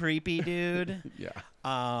super creepy dude. Yeah.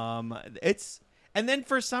 It's and then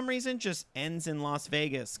for some reason just ends in Las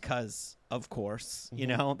Vegas because of course you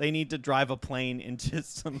know they need to drive a plane into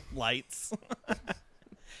some lights.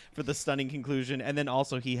 For the stunning conclusion, and then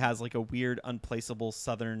also he has like a weird, unplaceable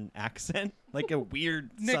Southern accent, like a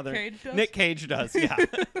weird Southern. Cage does? Nick Cage does, yeah.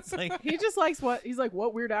 It's like, He just likes what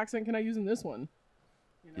weird accent can I use in this one?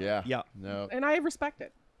 You know? Yeah. yeah. No, And I respect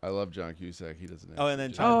it. I love John Cusack. He doesn't have Oh, and then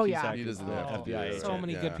to. John Oh, Cusack yeah. He is doesn't the have to FBI do it. agent. So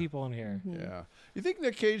many Yeah. good people in here. Yeah. You think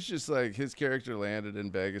Nick Cage just like his character landed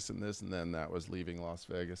in Vegas in this, and then that was leaving Las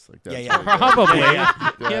Vegas? Like that's Yeah, what he did? Probably.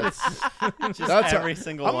 Yeah. Yeah, Just That's every how-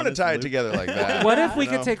 single I'm one gonna is tie it looped. together like that. What if we you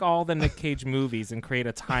could know? take all the Nick Cage movies and create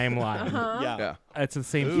a timeline? Yeah. Yeah. It's the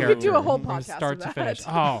same Ooh. We character. could do a whole from podcast start of to that. finish.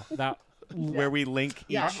 Oh, that. Where we link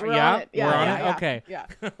Yeah, each. we're Yeah, on it. Yeah, we're on yeah, it? yeah. Okay. Yeah.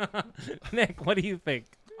 Nick, what do you think?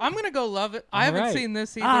 I'm gonna go Love It. I All haven't right. seen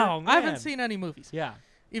this either. Oh, I haven't man. seen any movies. Yeah.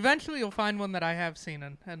 Eventually, you'll find one that I have seen,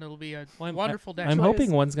 and it'll be a wonderful day. I'm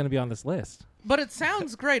hoping one's going to be on this list. But it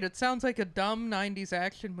sounds great. It sounds like a dumb '90s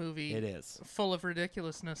action movie. It is. Full of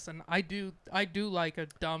ridiculousness, and I do like a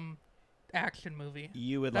dumb action movie.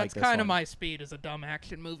 You would That's like this kind of one. my speed, is a dumb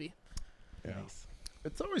action movie. Yeah.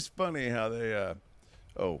 It's always funny how they.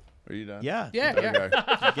 Oh, are you done? Yeah. Yeah, yeah. Okay.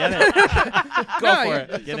 Get it. Go for it.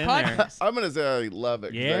 It's Get a in there. podcast. I'm gonna say I love it.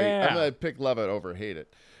 'Cause Yeah. I'm gonna pick love it over hate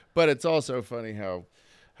it, but it's also funny how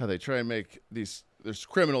they try and make these. There's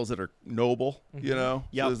criminals that are noble, you know.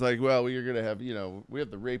 Yep. So it's like, well, you're gonna have, we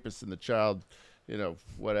have the rapist and the child,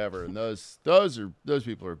 whatever, and those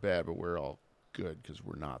people are bad, but we're all good because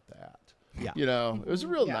we're not that. Yeah. It was a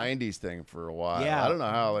real Yeah. '90s thing for a while. Yeah. I don't know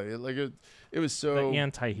how it was so The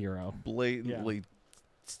anti-hero. blatantly.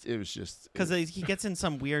 It was just Because he gets in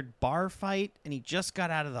some weird bar fight, and he just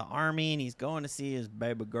got out of the army, and he's going to see his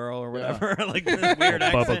baby girl or whatever, like this weird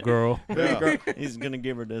accent. girl. Baby girl. He's gonna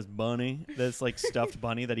give her this bunny, this like stuffed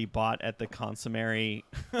bunny that he bought at the consommary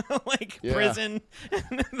Yeah. prison.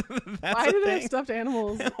 That's Why a do they thing. have stuffed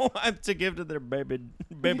animals? To give to their baby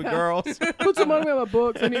Yeah. girls. Put some money on my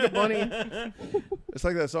books. I need a bunny. It's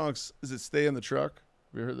like that song. Is it "Stay in the Truck"?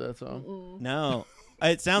 Have you heard that song? Mm-mm. No,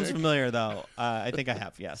 it sounds familiar though. I think I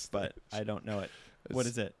have, yes, but I don't know it. What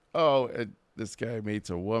is it? Oh, this guy meets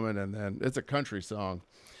a woman, and then it's a country song.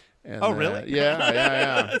 And, Oh, really?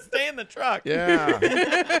 Yeah. Stay in the truck. Yeah.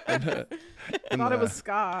 I thought it was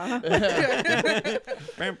ska. I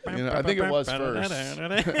think it was first.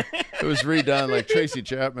 It was redone like Tracy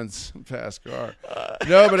Chapman's Fast Car.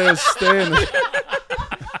 No, but it was "Stay in the."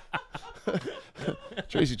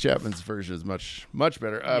 Tracy Chapman's version is much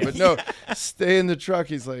better. But no, "Stay in the Truck."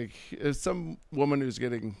 He's like, it's some woman who's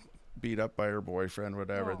getting beat up by her boyfriend,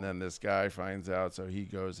 whatever, and then this guy finds out, so he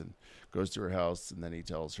goes to her house, and then he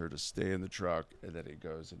tells her to stay in the truck, and then he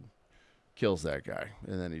goes and kills that guy,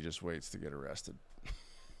 and then he just waits to get arrested.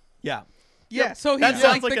 Yeah. Yeah, so That he's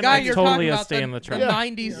sounds like like the a guy nice- you're Totally talking a about, stay in the the truck.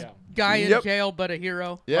 90s Yeah. guy in Yep. jail, but a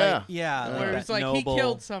hero. Yeah. Yeah. Where that it's like he noble-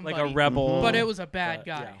 killed somebody. Like a rebel. But it was a bad But,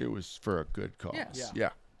 guy. yeah. It was for a good cause. Yes. Yeah.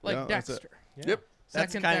 Like No, that's it. Dexter. Yep.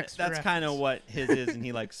 That's Second kind of Dexter that's kind of reference. what his is, and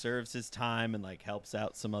he like serves his time and like helps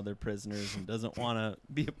out some other prisoners and doesn't want to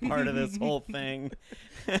be a part of this whole thing.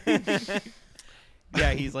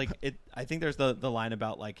 Yeah, he's like it. I think there's the line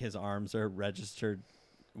about like his arms are registered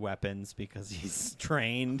weapons because he's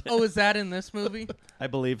trained. Oh, is that in this movie? I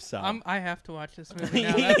believe so. I have to watch this movie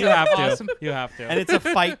now. That's You have awesome. to. You have to. And it's a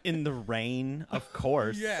fight in the rain, of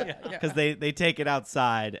course. Yeah. Because they take it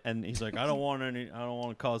outside, and he's like, I don't want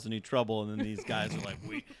to cause any trouble. And then these guys are like,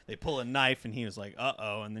 they pull a knife, and he was like,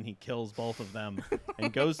 and then he kills both of them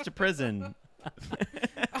and goes to prison.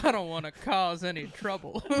 I don't want to cause any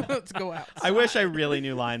trouble. Let's go out. I wish I really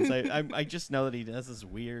knew lines. I just know that he does this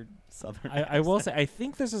weird Southern. I will say, I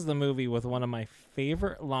think this is the movie with one of my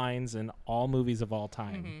favorite lines in all movies of all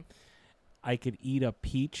time. Mm-hmm. I could eat a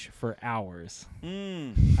peach for hours.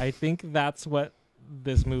 Mm. I think that's what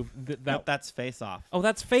this movie. Nope, that's Face Off. Oh,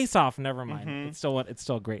 that's Face Off. Never mind. Mhm. It's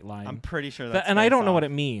still a great line. I'm pretty sure that's. And I don't know Face what Off.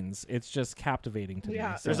 it means. It's just captivating to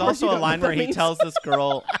Yeah. me. There's so. also You a don't know line what where that he means. tells this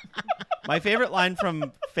girl. My favorite line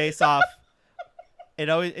from Face Off.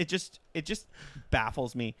 It just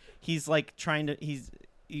baffles me. He's like trying to.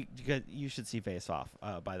 You should see Face Off.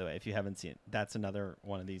 By the way, if you haven't seen it, that's another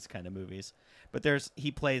one of these kind of movies. But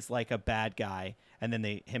he plays like a bad guy, and then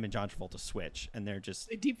him and John Travolta switch, and they're just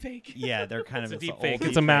A deep fake. yeah, they're kind of It's a it's deep the old fake. It's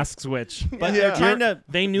deep a fake. mask switch. But Yeah. they're trying to.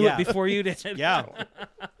 They knew Yeah. it before you did. Yeah.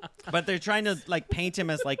 But they're trying to like paint him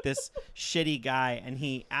as like this shitty guy, and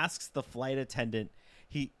he asks the flight attendant.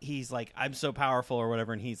 He's like, I'm so powerful or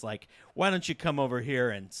whatever, and he's like, why don't you come over here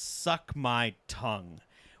and suck my tongue?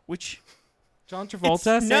 Which John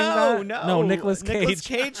Travolta saying that? No, Nicolas Cage. Nicolas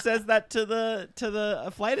Cage says that to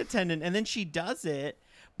the flight attendant, and then she does it.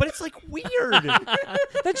 But it's like weird.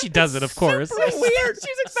 Then she does it, of course. Super weird.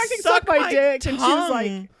 She's expecting Suck suck my my dick, and she's tongue.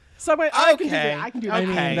 like, "Suck my." I can do Okay. that. I can do I that.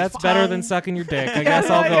 mean, Okay. that's better than Tongue. sucking your dick. I guess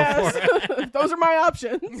I'll go for it. Those are my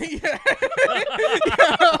options. Yeah.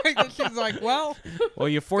 She's like, well, Well,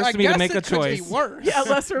 you I forced me to guess make a it could be choice. worse. Yeah,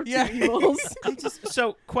 lesser of two Yeah. evils.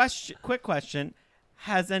 So, quick question: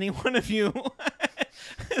 has any one of you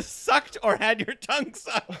sucked or had your tongue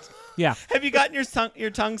sucked? Yeah. Have you gotten your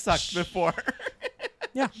tongue sucked before?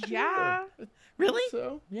 Yeah. Yeah. Really?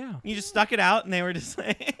 So Yeah. You just stuck it out, and they were just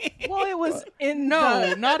like, Well, it was in No,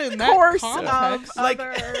 the not in that course context. of like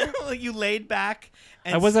other. you laid back.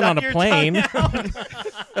 And I wasn't stuck on a your plane. tongue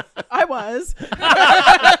out. I was.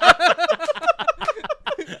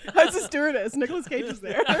 I was a stewardess. Nicolas Cage is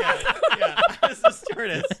there. yeah, as a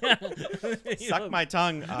stewardess. Suck my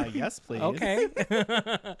tongue. Yes, please. Okay.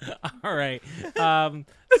 All right.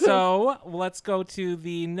 So let's go to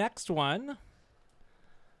the next one.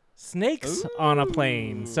 Snakes on a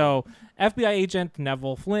plane. So FBI agent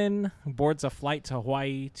Neville Flynn boards a flight to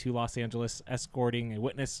Hawaii to Los Angeles, escorting a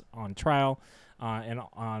witness on trial. And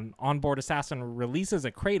an onboard assassin releases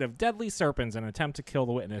a crate of deadly serpents in an attempt to kill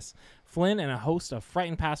the witness. Flynn and a host of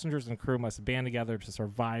frightened passengers and crew must band together to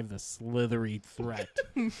survive the slithery threat.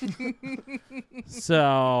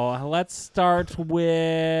 So let's start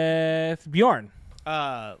with Bjorn.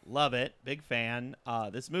 Love it. Big fan.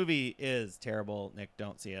 This movie is terrible. Nick,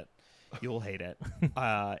 don't see it. You'll hate it.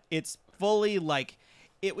 It's fully like,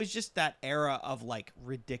 it was just that era of like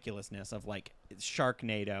ridiculousness of like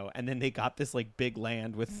Sharknado, and then they got this like big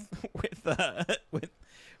land with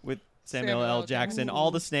Samuel L. Jackson.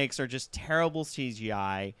 All the snakes are just terrible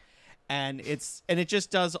CGI. And it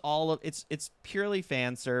just does all of it's purely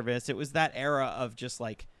fan service. It was that era of just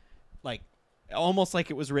like almost like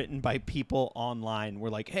it was written by people online. We're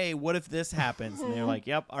like, hey, what if this happens? And they're like,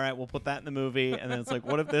 yep, all right, we'll put that in the movie. And then it's like,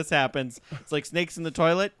 what if this happens? It's like snakes in the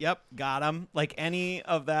toilet. Yep, got them. Like any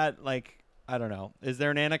of that, like, I don't know. Is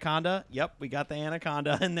there an anaconda? Yep, we got the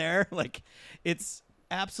anaconda in there. Like, it's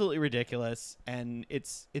absolutely ridiculous. And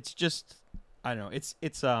it's just, I don't know.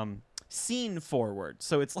 It's scene forward.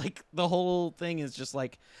 So it's like the whole thing is just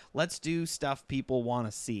like, let's do stuff people want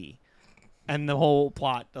to see. And the whole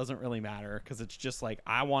plot doesn't really matter because it's just like,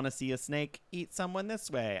 I want to see a snake eat someone this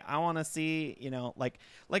way. I want to see,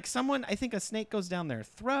 like someone, I think a snake goes down their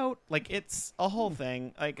throat. Like, it's a whole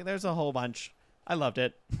thing. Like, there's a whole bunch. I loved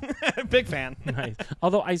it. Big fan. Nice.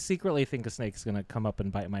 Although I secretly think a snake's gonna come up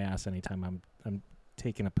and bite my ass anytime I'm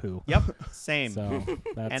taking a poo. Yep. Same. So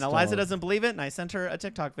that's and Eliza still- doesn't believe it. And I sent her a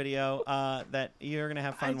TikTok video that you're going to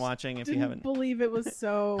have fun watching if you haven't. Believe it was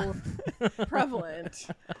so prevalent.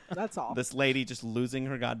 That's all. This lady just losing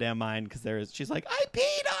her goddamn mind because she's like, I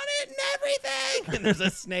peed on it and everything. And there's a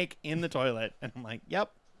snake in the toilet. And I'm like, yep.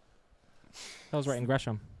 That was right in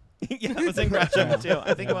Gresham. Yeah, it was in Gresham too.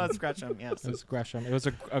 I think it was Gresham. Yes. It was Gresham. It was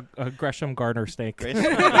a Gresham Garner steak.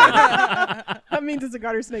 That means it's a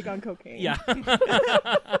garter snake on cocaine. Yeah.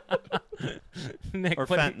 Nick, Or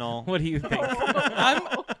fentanyl. What do you think?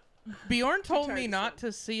 Bjorn told me not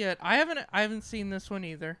to see it. I haven't seen this one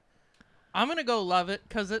either. I'm gonna go love it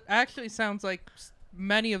because it actually sounds like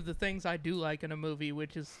many of the things I do like in a movie,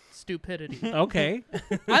 which is stupidity. Okay.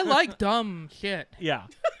 I like dumb shit. Yeah.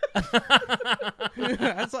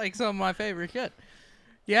 That's like some of my favorite shit.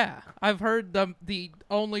 Yeah, I've heard the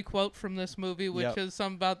only quote from this movie, which is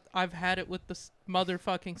something about I've had it with the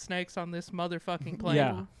motherfucking snakes on this motherfucking plane.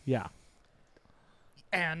 Yeah. Yeah.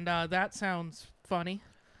 And that sounds funny.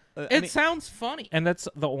 It sounds funny. And that's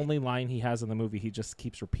the only line he has in the movie. He just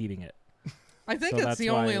keeps repeating it. I think So it's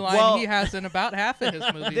the only why- line he has in about half of his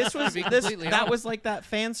movies. This was to be this completely that honest. was like that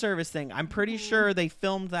fan service thing. I'm pretty sure they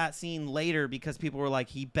filmed that scene later because people were like,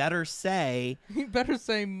 he better say, You better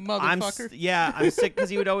say motherfucker. I'm sick, because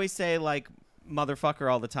he would always say like motherfucker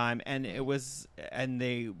all the time, and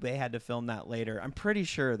they had to film that later. I'm pretty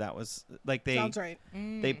sure that was like Sounds right.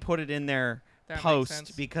 they put it in their That makes post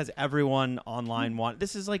sense. because everyone online wanted.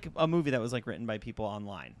 This is like a movie that was like written by people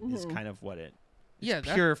online. Is kind of what it. Yeah, It's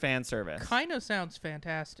that pure fan service. kind of sounds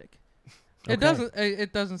fantastic. Okay.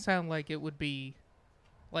 It doesn't sound like it would be,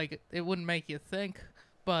 like it wouldn't make you think,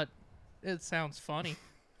 but it sounds funny.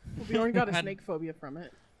 Well, Bjorn got a And- snake phobia from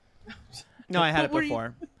it. No, I had it What were you-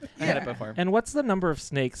 before. I had it before. And what's the number of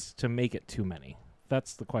snakes to make it too many?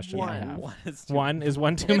 That's the question I have. One is One is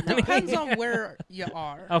one too It many. depends on where you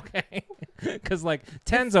are. Okay, because like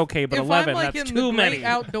 10's okay, but if 11 I'm like that's in too the many. great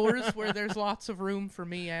outdoors where there's lots of room for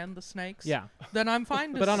me and the snakes, Yeah, then I'm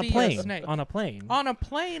fine to but on a see plane. snake. On a plane. On a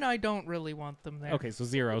plane, I don't really want them there. Okay, so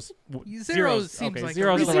zeros. Zeros seems okay, like a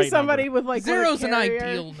zeros You the see right somebody number. with like Zero's with a an carrier.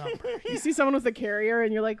 ideal number. You see someone with a carrier,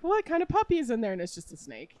 and you're like, "What kind of puppy is in there?" And it's just a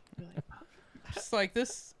snake. You're like, It's like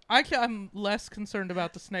this. I'm less concerned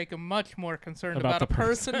about the snake. I'm much more concerned About about a the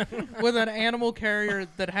person with an animal carrier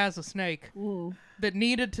that has a snake "Ooh, that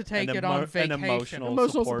needed to take it on an vacation.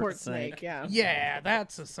 emotional support snake." Yeah. Yeah,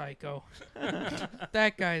 that's a psycho.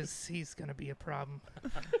 That he's gonna be a problem.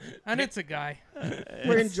 And it's a guy.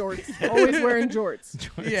 Wearing jorts. Always wearing jorts.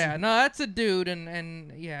 Yeah, no, that's a dude,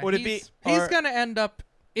 and yeah, Would it be- he's or- gonna end up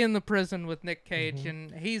in the prison with Nick Cage, and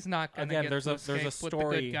he's not gonna Again, get there's to a escape with the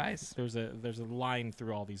story. good guys. There's a line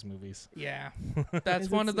through all these movies. Yeah, that's Is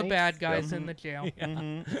one it of the snakes? bad guys in the jail.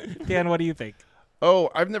 Dan, what do you think? Oh,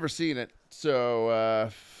 I've never seen it, so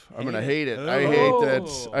I'm gonna hate it. I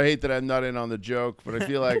Oh. hate that I'm not in on the joke, but I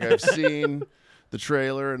feel like I've seen the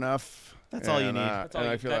trailer enough. That's all you and, need. That's all and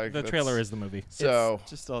you- I feel that- like the trailer is the movie. so.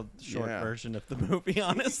 It's just a short yeah. version of the movie,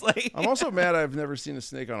 honestly. I'm also mad I've never seen a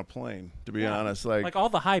snake on a plane. To be honest, Like all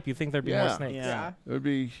the hype, you think there'd be more Yeah. snakes. Yeah. it would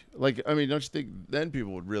be like, I mean, don't you think then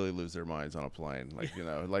people would really lose their minds on a plane? Like,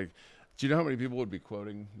 like, do you know how many people would be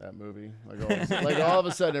quoting that movie? Like all of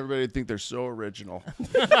a sudden, everybody would think they're so original.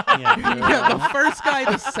 Yeah. Yeah, the first guy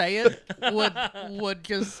to say it would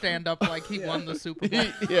just stand up like he won the Super Bowl.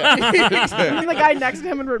 Yeah, And the guy next to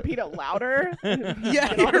him would repeat it louder.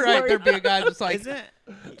 Yeah, you're right. There'd be a guy that's like, Isn't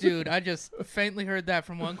it? dude, I just faintly heard that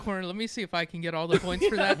from one corner. Let me see if I can get all the points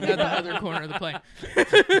for that at the other corner of the plane.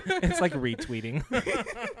 It's like retweeting.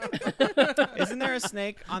 Isn't there a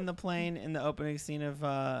snake on the plane in the opening scene of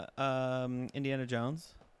Indiana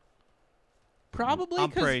Jones? Probably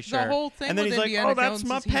I'm pretty because sure. the whole thing And then with he's like, Indiana "Oh, that's Jones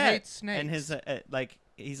my is he pet." hates snakes. And his like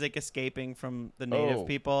he's like escaping from the native Oh,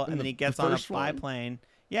 people, in and then the- he gets the on a first one? biplane.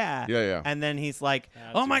 Yeah. yeah. And then he's like,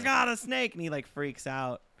 That's "Oh my right. God, a snake!" And he like freaks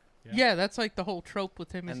out. yeah, that's like the whole trope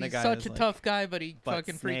with him. Is And the he's guy such is a like, tough guy, but he "But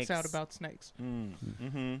fucking freaks out snakes." about snakes.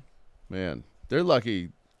 Mm-hmm. Man, they're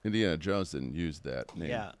lucky Indiana Jones didn't use that name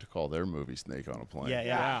Yeah. to call their movie Snake on a Plane.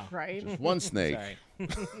 Yeah. Right. Just one snake. Sorry.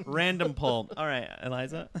 Random pull. All right,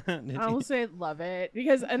 Eliza. Did I you- will say love it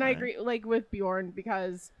because, and I Alright. agree like with Bjorn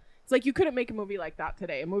because it's like you couldn't make a movie like that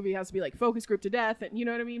today. A movie has to be like focus group to death, and you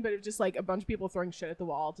know what I mean. But it's just like a bunch of people throwing shit at the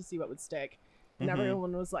wall to see what would stick, and Mhm.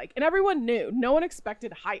 everyone was like, and everyone knew. No one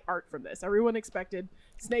expected high art from this. Everyone expected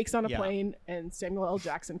snakes on a Yeah. plane and Samuel L.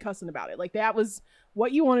 Jackson cussing about it. Like that was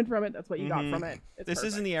what you wanted from it. That's what you got Mhm. from it. It's This is in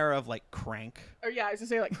perfect. the era of like Crank. Or yeah, I was gonna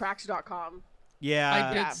say like cracks.com. Yeah.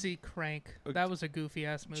 I did Yeah. see Crank. That was a goofy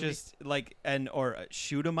ass movie. Just like or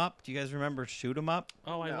Shoot 'em Up. Do you guys remember Shoot 'em Up?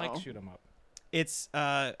 Oh, I No. like Shoot 'em Up. It's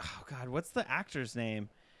oh God, what's the actor's name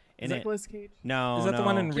in it? Nicolas Cage, No, Is that the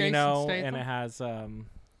one in Jason Reno? Statham? And it has Vin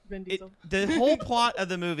It, Diesel. the whole plot of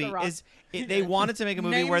the movie The Rock. is they wanted to make a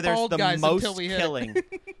movie Name where there's bald the guys most until we hit it. killing.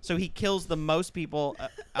 So he kills the most people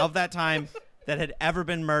of that time that had ever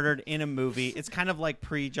been murdered in a movie. It's kind of like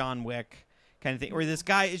pre-John Wick kind of thing, where this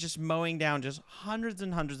guy is just mowing down just hundreds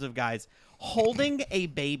and hundreds of guys holding a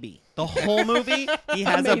baby. The whole movie, he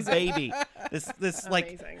has Amazing. a baby. This like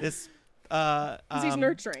Amazing. this 'Cause he's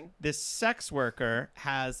nurturing. this sex worker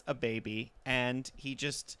has a baby, and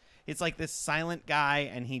it's like this silent guy,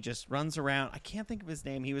 and he just runs around. I can't think of his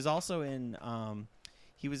name. He was also in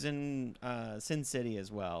Sin City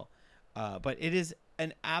as well. But it is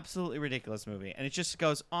an absolutely ridiculous movie, and it just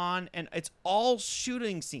goes on, and it's all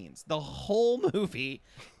shooting scenes. The whole movie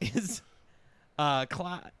is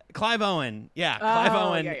Clive Owen. Yeah, Clive Oh,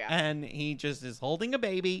 Owen, yeah. and he just is holding a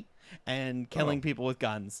baby and killing people with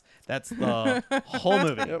guns. That's the whole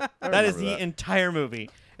movie. Yep, I That is remember the that. entire movie.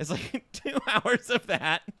 It's like 2 hours of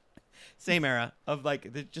that. Same era of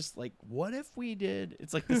like just like what if we did?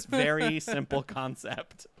 It's like this very simple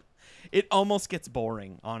concept. It almost gets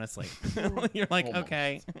boring, honestly. You're like,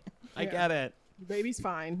 okay, I get it. The baby's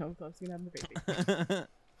fine. Hope's gonna have the baby.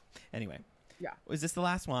 Anyway. Yeah. Was this the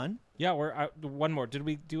last one? Yeah, we're one more. Did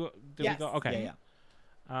we do? Did Yes. we go? Okay.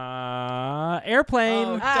 Yeah.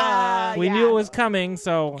 Airplane. Oh, We yeah. knew it was coming,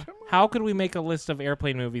 so how could we make a list of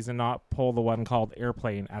airplane movies and not pull the one called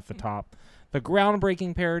Airplane at the top? The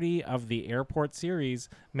groundbreaking parody of the Airport series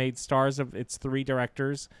made stars of its 3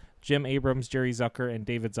 directors, Jim Abrams, Jerry Zucker, and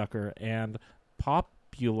David Zucker, and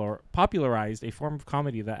popularized a form of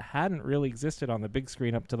comedy that hadn't really existed on the big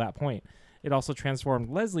screen up to that point. It also transformed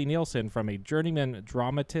Leslie Nielsen from a journeyman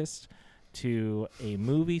dramatist to a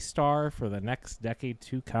movie star for the next decade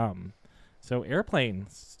to come. So Airplane,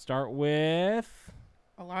 start with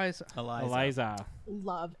Eliza.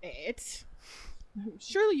 Love it.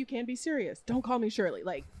 Shirley, you can't be serious. Don't call me Shirley.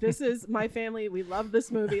 Like, this is my family. We love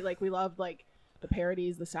this movie. Like, we love like the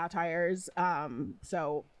parodies, the satires.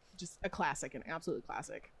 So just a classic, an absolute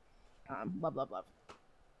classic. Love.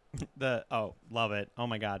 Love it. Oh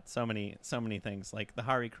my God, so many things like the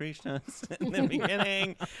Hare Krishnas in the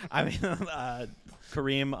beginning. I mean,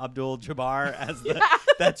 Kareem Abdul-Jabbar as the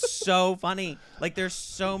that's so funny. Like, there's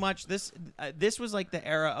so much. This was like the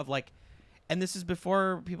era of like, and this is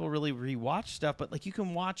before people really rewatch stuff. But like, you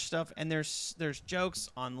can watch stuff and there's jokes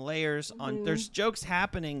on layers on. There's jokes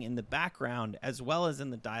happening in the background as well as in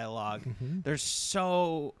the dialogue. There's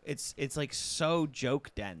so it's like so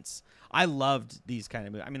joke dense. I loved these kind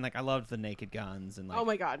of movies. I mean, like, I loved the Naked Guns and like oh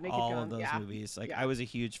my God, Naked all Gun. of those movies. Like, I was a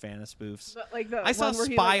huge fan of spoofs. But, like, the I saw one where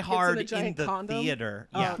he, Spy like, gets Hard in the condom. theater.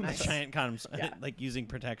 Oh, Yeah, nice. the giant condoms, Yeah. like using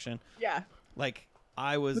protection. Yeah. Like,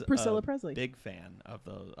 I was With Priscilla a Presley. big fan of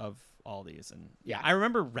all these, and I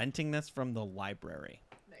remember renting this from the library.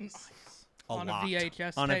 Nice. On a lot.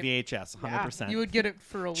 VHS On a tape. VHS, 100%. You would get it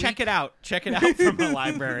for a week. Check it out from the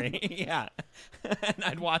library. Yeah, and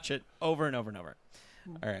I'd watch it over and over and over.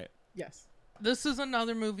 All right. Yes. This is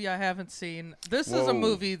another movie I haven't seen. This is a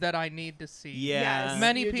movie that I need to see. Yeah. Yes.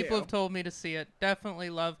 Many You people do. have told me to see it. Definitely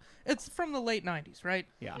love. It's from the late 90s, right?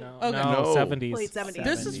 Yeah. Okay. No, 70s. Late 70s.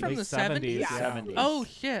 This is from the 70s? Yeah. 70s. Oh,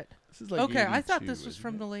 shit. This is like Okay, I thought 82, this was isn't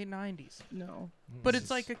from it? the late 90s. No. But it's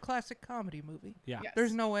like a classic comedy movie. Yeah. Yes.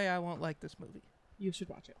 There's no way I won't like this movie. You should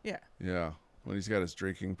watch it. Yeah. Yeah. When he's got his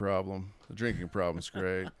drinking problem. The drinking problem's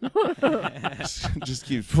great. just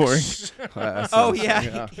keeps pouring glasses. Oh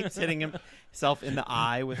yeah, he keeps hitting himself in the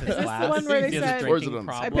eye with his Is this the glass. one where they He has a said- drinking I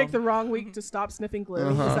problem. I picked the wrong week to stop sniffing glue.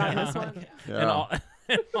 Is that this one? Yeah.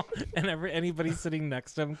 And anybody sitting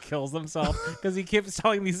next to him kills themselves because he keeps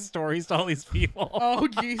telling these stories to all these people. Oh,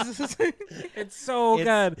 Jesus. It's so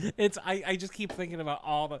It's- good. I just keep thinking about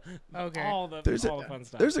all the There's all the fun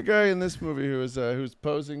stuff. There's a guy in this movie who's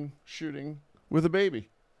posing, shooting with a baby.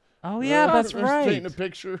 Oh yeah, that's right. Painting a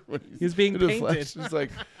picture. When He's being in a painted. flash. He's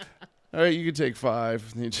like, all right, you can take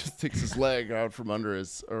 5. And he just takes his leg out from under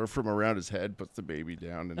his, or from around his head, puts the baby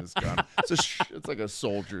down, and is gone. It's like a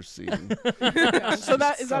soldier scene. Yeah. So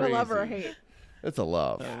is that a love or a Crazy. hate? It's a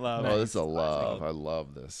love. A love. Oh, it's a love. I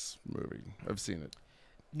love this movie. I've seen it.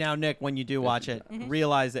 Now, Nick, when you do watch it,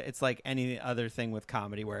 realize that it's like any other thing with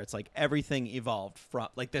comedy where it's like everything evolved from,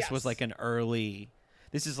 like this was Yes. like an early,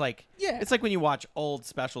 this is like, Yeah. it's like when you watch old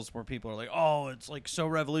specials where people are like, oh, it's like so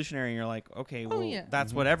revolutionary. And you're like, okay, well, yeah.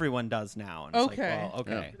 that's what everyone does now. And it's Okay. like, well,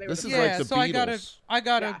 okay. Yeah. This is Yeah, like the so Beatles. I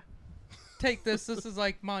gotta Yeah. take this. This is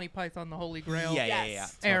like Monty Python, the Holy Grail. Yeah.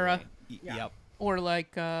 Yes. Era. Totally. Yeah. Yep. Or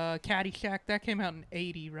like Caddyshack. That came out in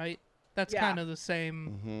 80, right? That's Yeah. kind of the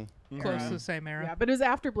same, close to the same era. Yeah, but it was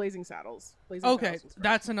after Blazing Saddles. Blazing Okay, Saddles was great.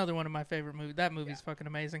 that's another one of my favorite movies. That movie's fucking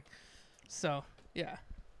amazing. So, yeah.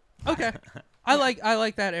 Okay. I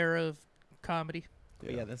like that era of comedy.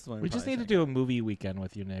 But yeah, this one. We just need to do a movie weekend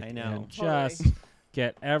with you, Nick. I know. And Totally. just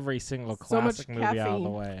get every single So much classic movie out of the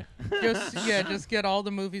caffeine. way. Just get all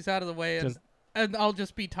the movies out of the way, and, Just- and I'll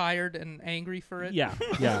just be tired and angry for it. Yeah,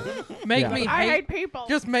 yeah. Make Yeah. me I hate. hate people.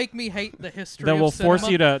 Just make me hate the history. Then of we'll force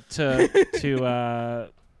cinema.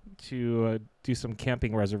 you to do some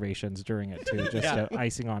camping reservations during it too, just Yeah.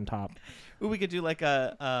 icing on top. Ooh, we could do like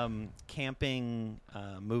a camping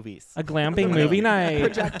movies. A glamping movie night.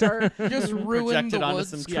 Projector. Just ruin Projected the onto woods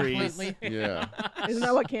some trees. completely. Yeah. Isn't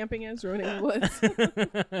that what camping is? Ruining the woods.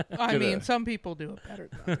 I Get mean, a- some people do it better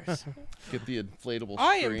than others. Get the inflatable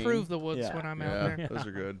I screen. improve the woods Yeah. when I'm out Yeah, there. those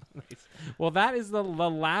are good. Well, that is the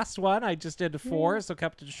last one. I just did 4, so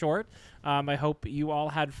kept it short. I hope you all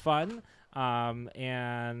had fun.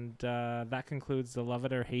 And that concludes the Love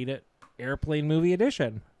It or Hate It Airplane Movie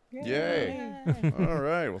Edition. Yay. All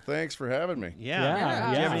right. Well, thanks for having me. Yeah. Yeah,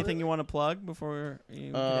 Do you yeah. have anything you want to plug before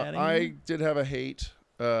you get out of here? I did have a hate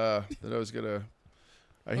that I was going to.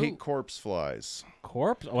 I hate corpse flies.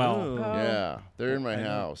 Corpse? Well, Ooh. Yeah, they're in my I know.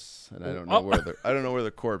 house, and I don't know where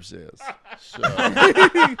the corpse is. So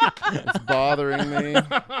it's bothering me.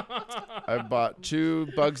 I've bought 2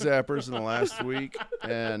 bug zappers in the last week,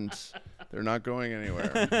 and they're not going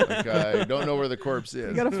anywhere. Like, I don't know where the corpse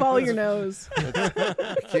is. You gotta follow your nose.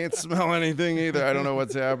 I can't smell anything either. I don't know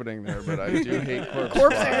what's happening there, but I do hate corpse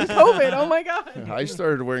Corpse flies. and COVID. Oh my god. I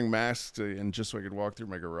started wearing masks and just so I could walk through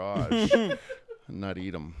my garage and not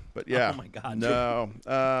eat them. But yeah, Oh my God.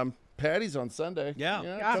 no. Patty's on Sunday.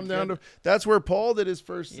 Yeah. Come down to. That's where Paul did his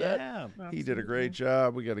first set. Yeah. He did a great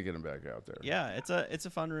job. We got to get him back out there. Yeah. It's a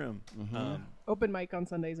fun room. Open mic on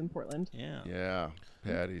Sundays in Portland. Yeah. Yeah,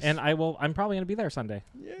 Patty's. and I'm probably gonna be there Sunday.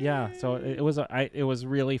 Yeah. So it was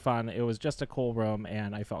really fun. It was just a cool room,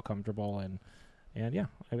 and I felt comfortable, and yeah,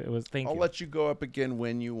 it was. Thank I'll you. let you go up again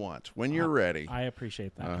when you want, when you're ready. I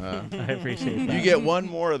appreciate that. Uh-huh. I appreciate that. You get one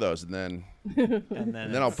more of those, and then And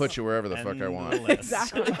then I'll put you wherever the fuck I want.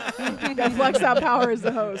 Exactly. That flex that power as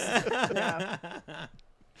the host. Yeah.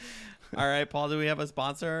 All right, Paul. Do we have a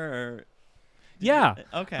sponsor? Or Yeah.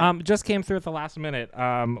 Okay. Just came through at the last minute.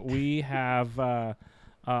 We have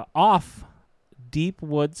off Deep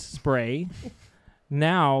Woods Spray.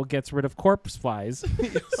 Now gets rid of corpse flies.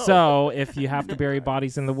 So if you have to bury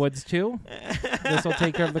bodies in the woods too, this will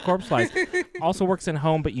take care of the corpse flies. Also works in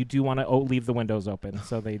home, but you do want to leave the windows open.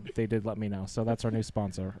 So they did let me know. So that's our new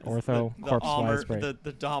sponsor, Ortho Corpse Fly Spray.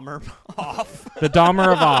 The Dahmer off. The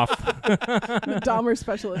Dahmer of off. The Dahmer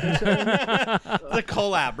special edition. The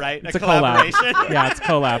collab, right? It's a collaboration. collab. Yeah, it's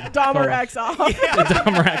collab. Dahmer Collab. X off. The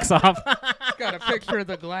Dahmer X off. Got a picture of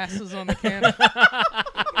the glasses on the can.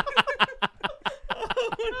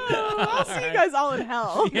 I'll see you guys all in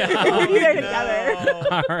hell. Yeah. We'll be there together.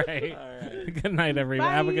 All right. Good night, everyone.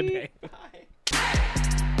 Have a good Bye. day.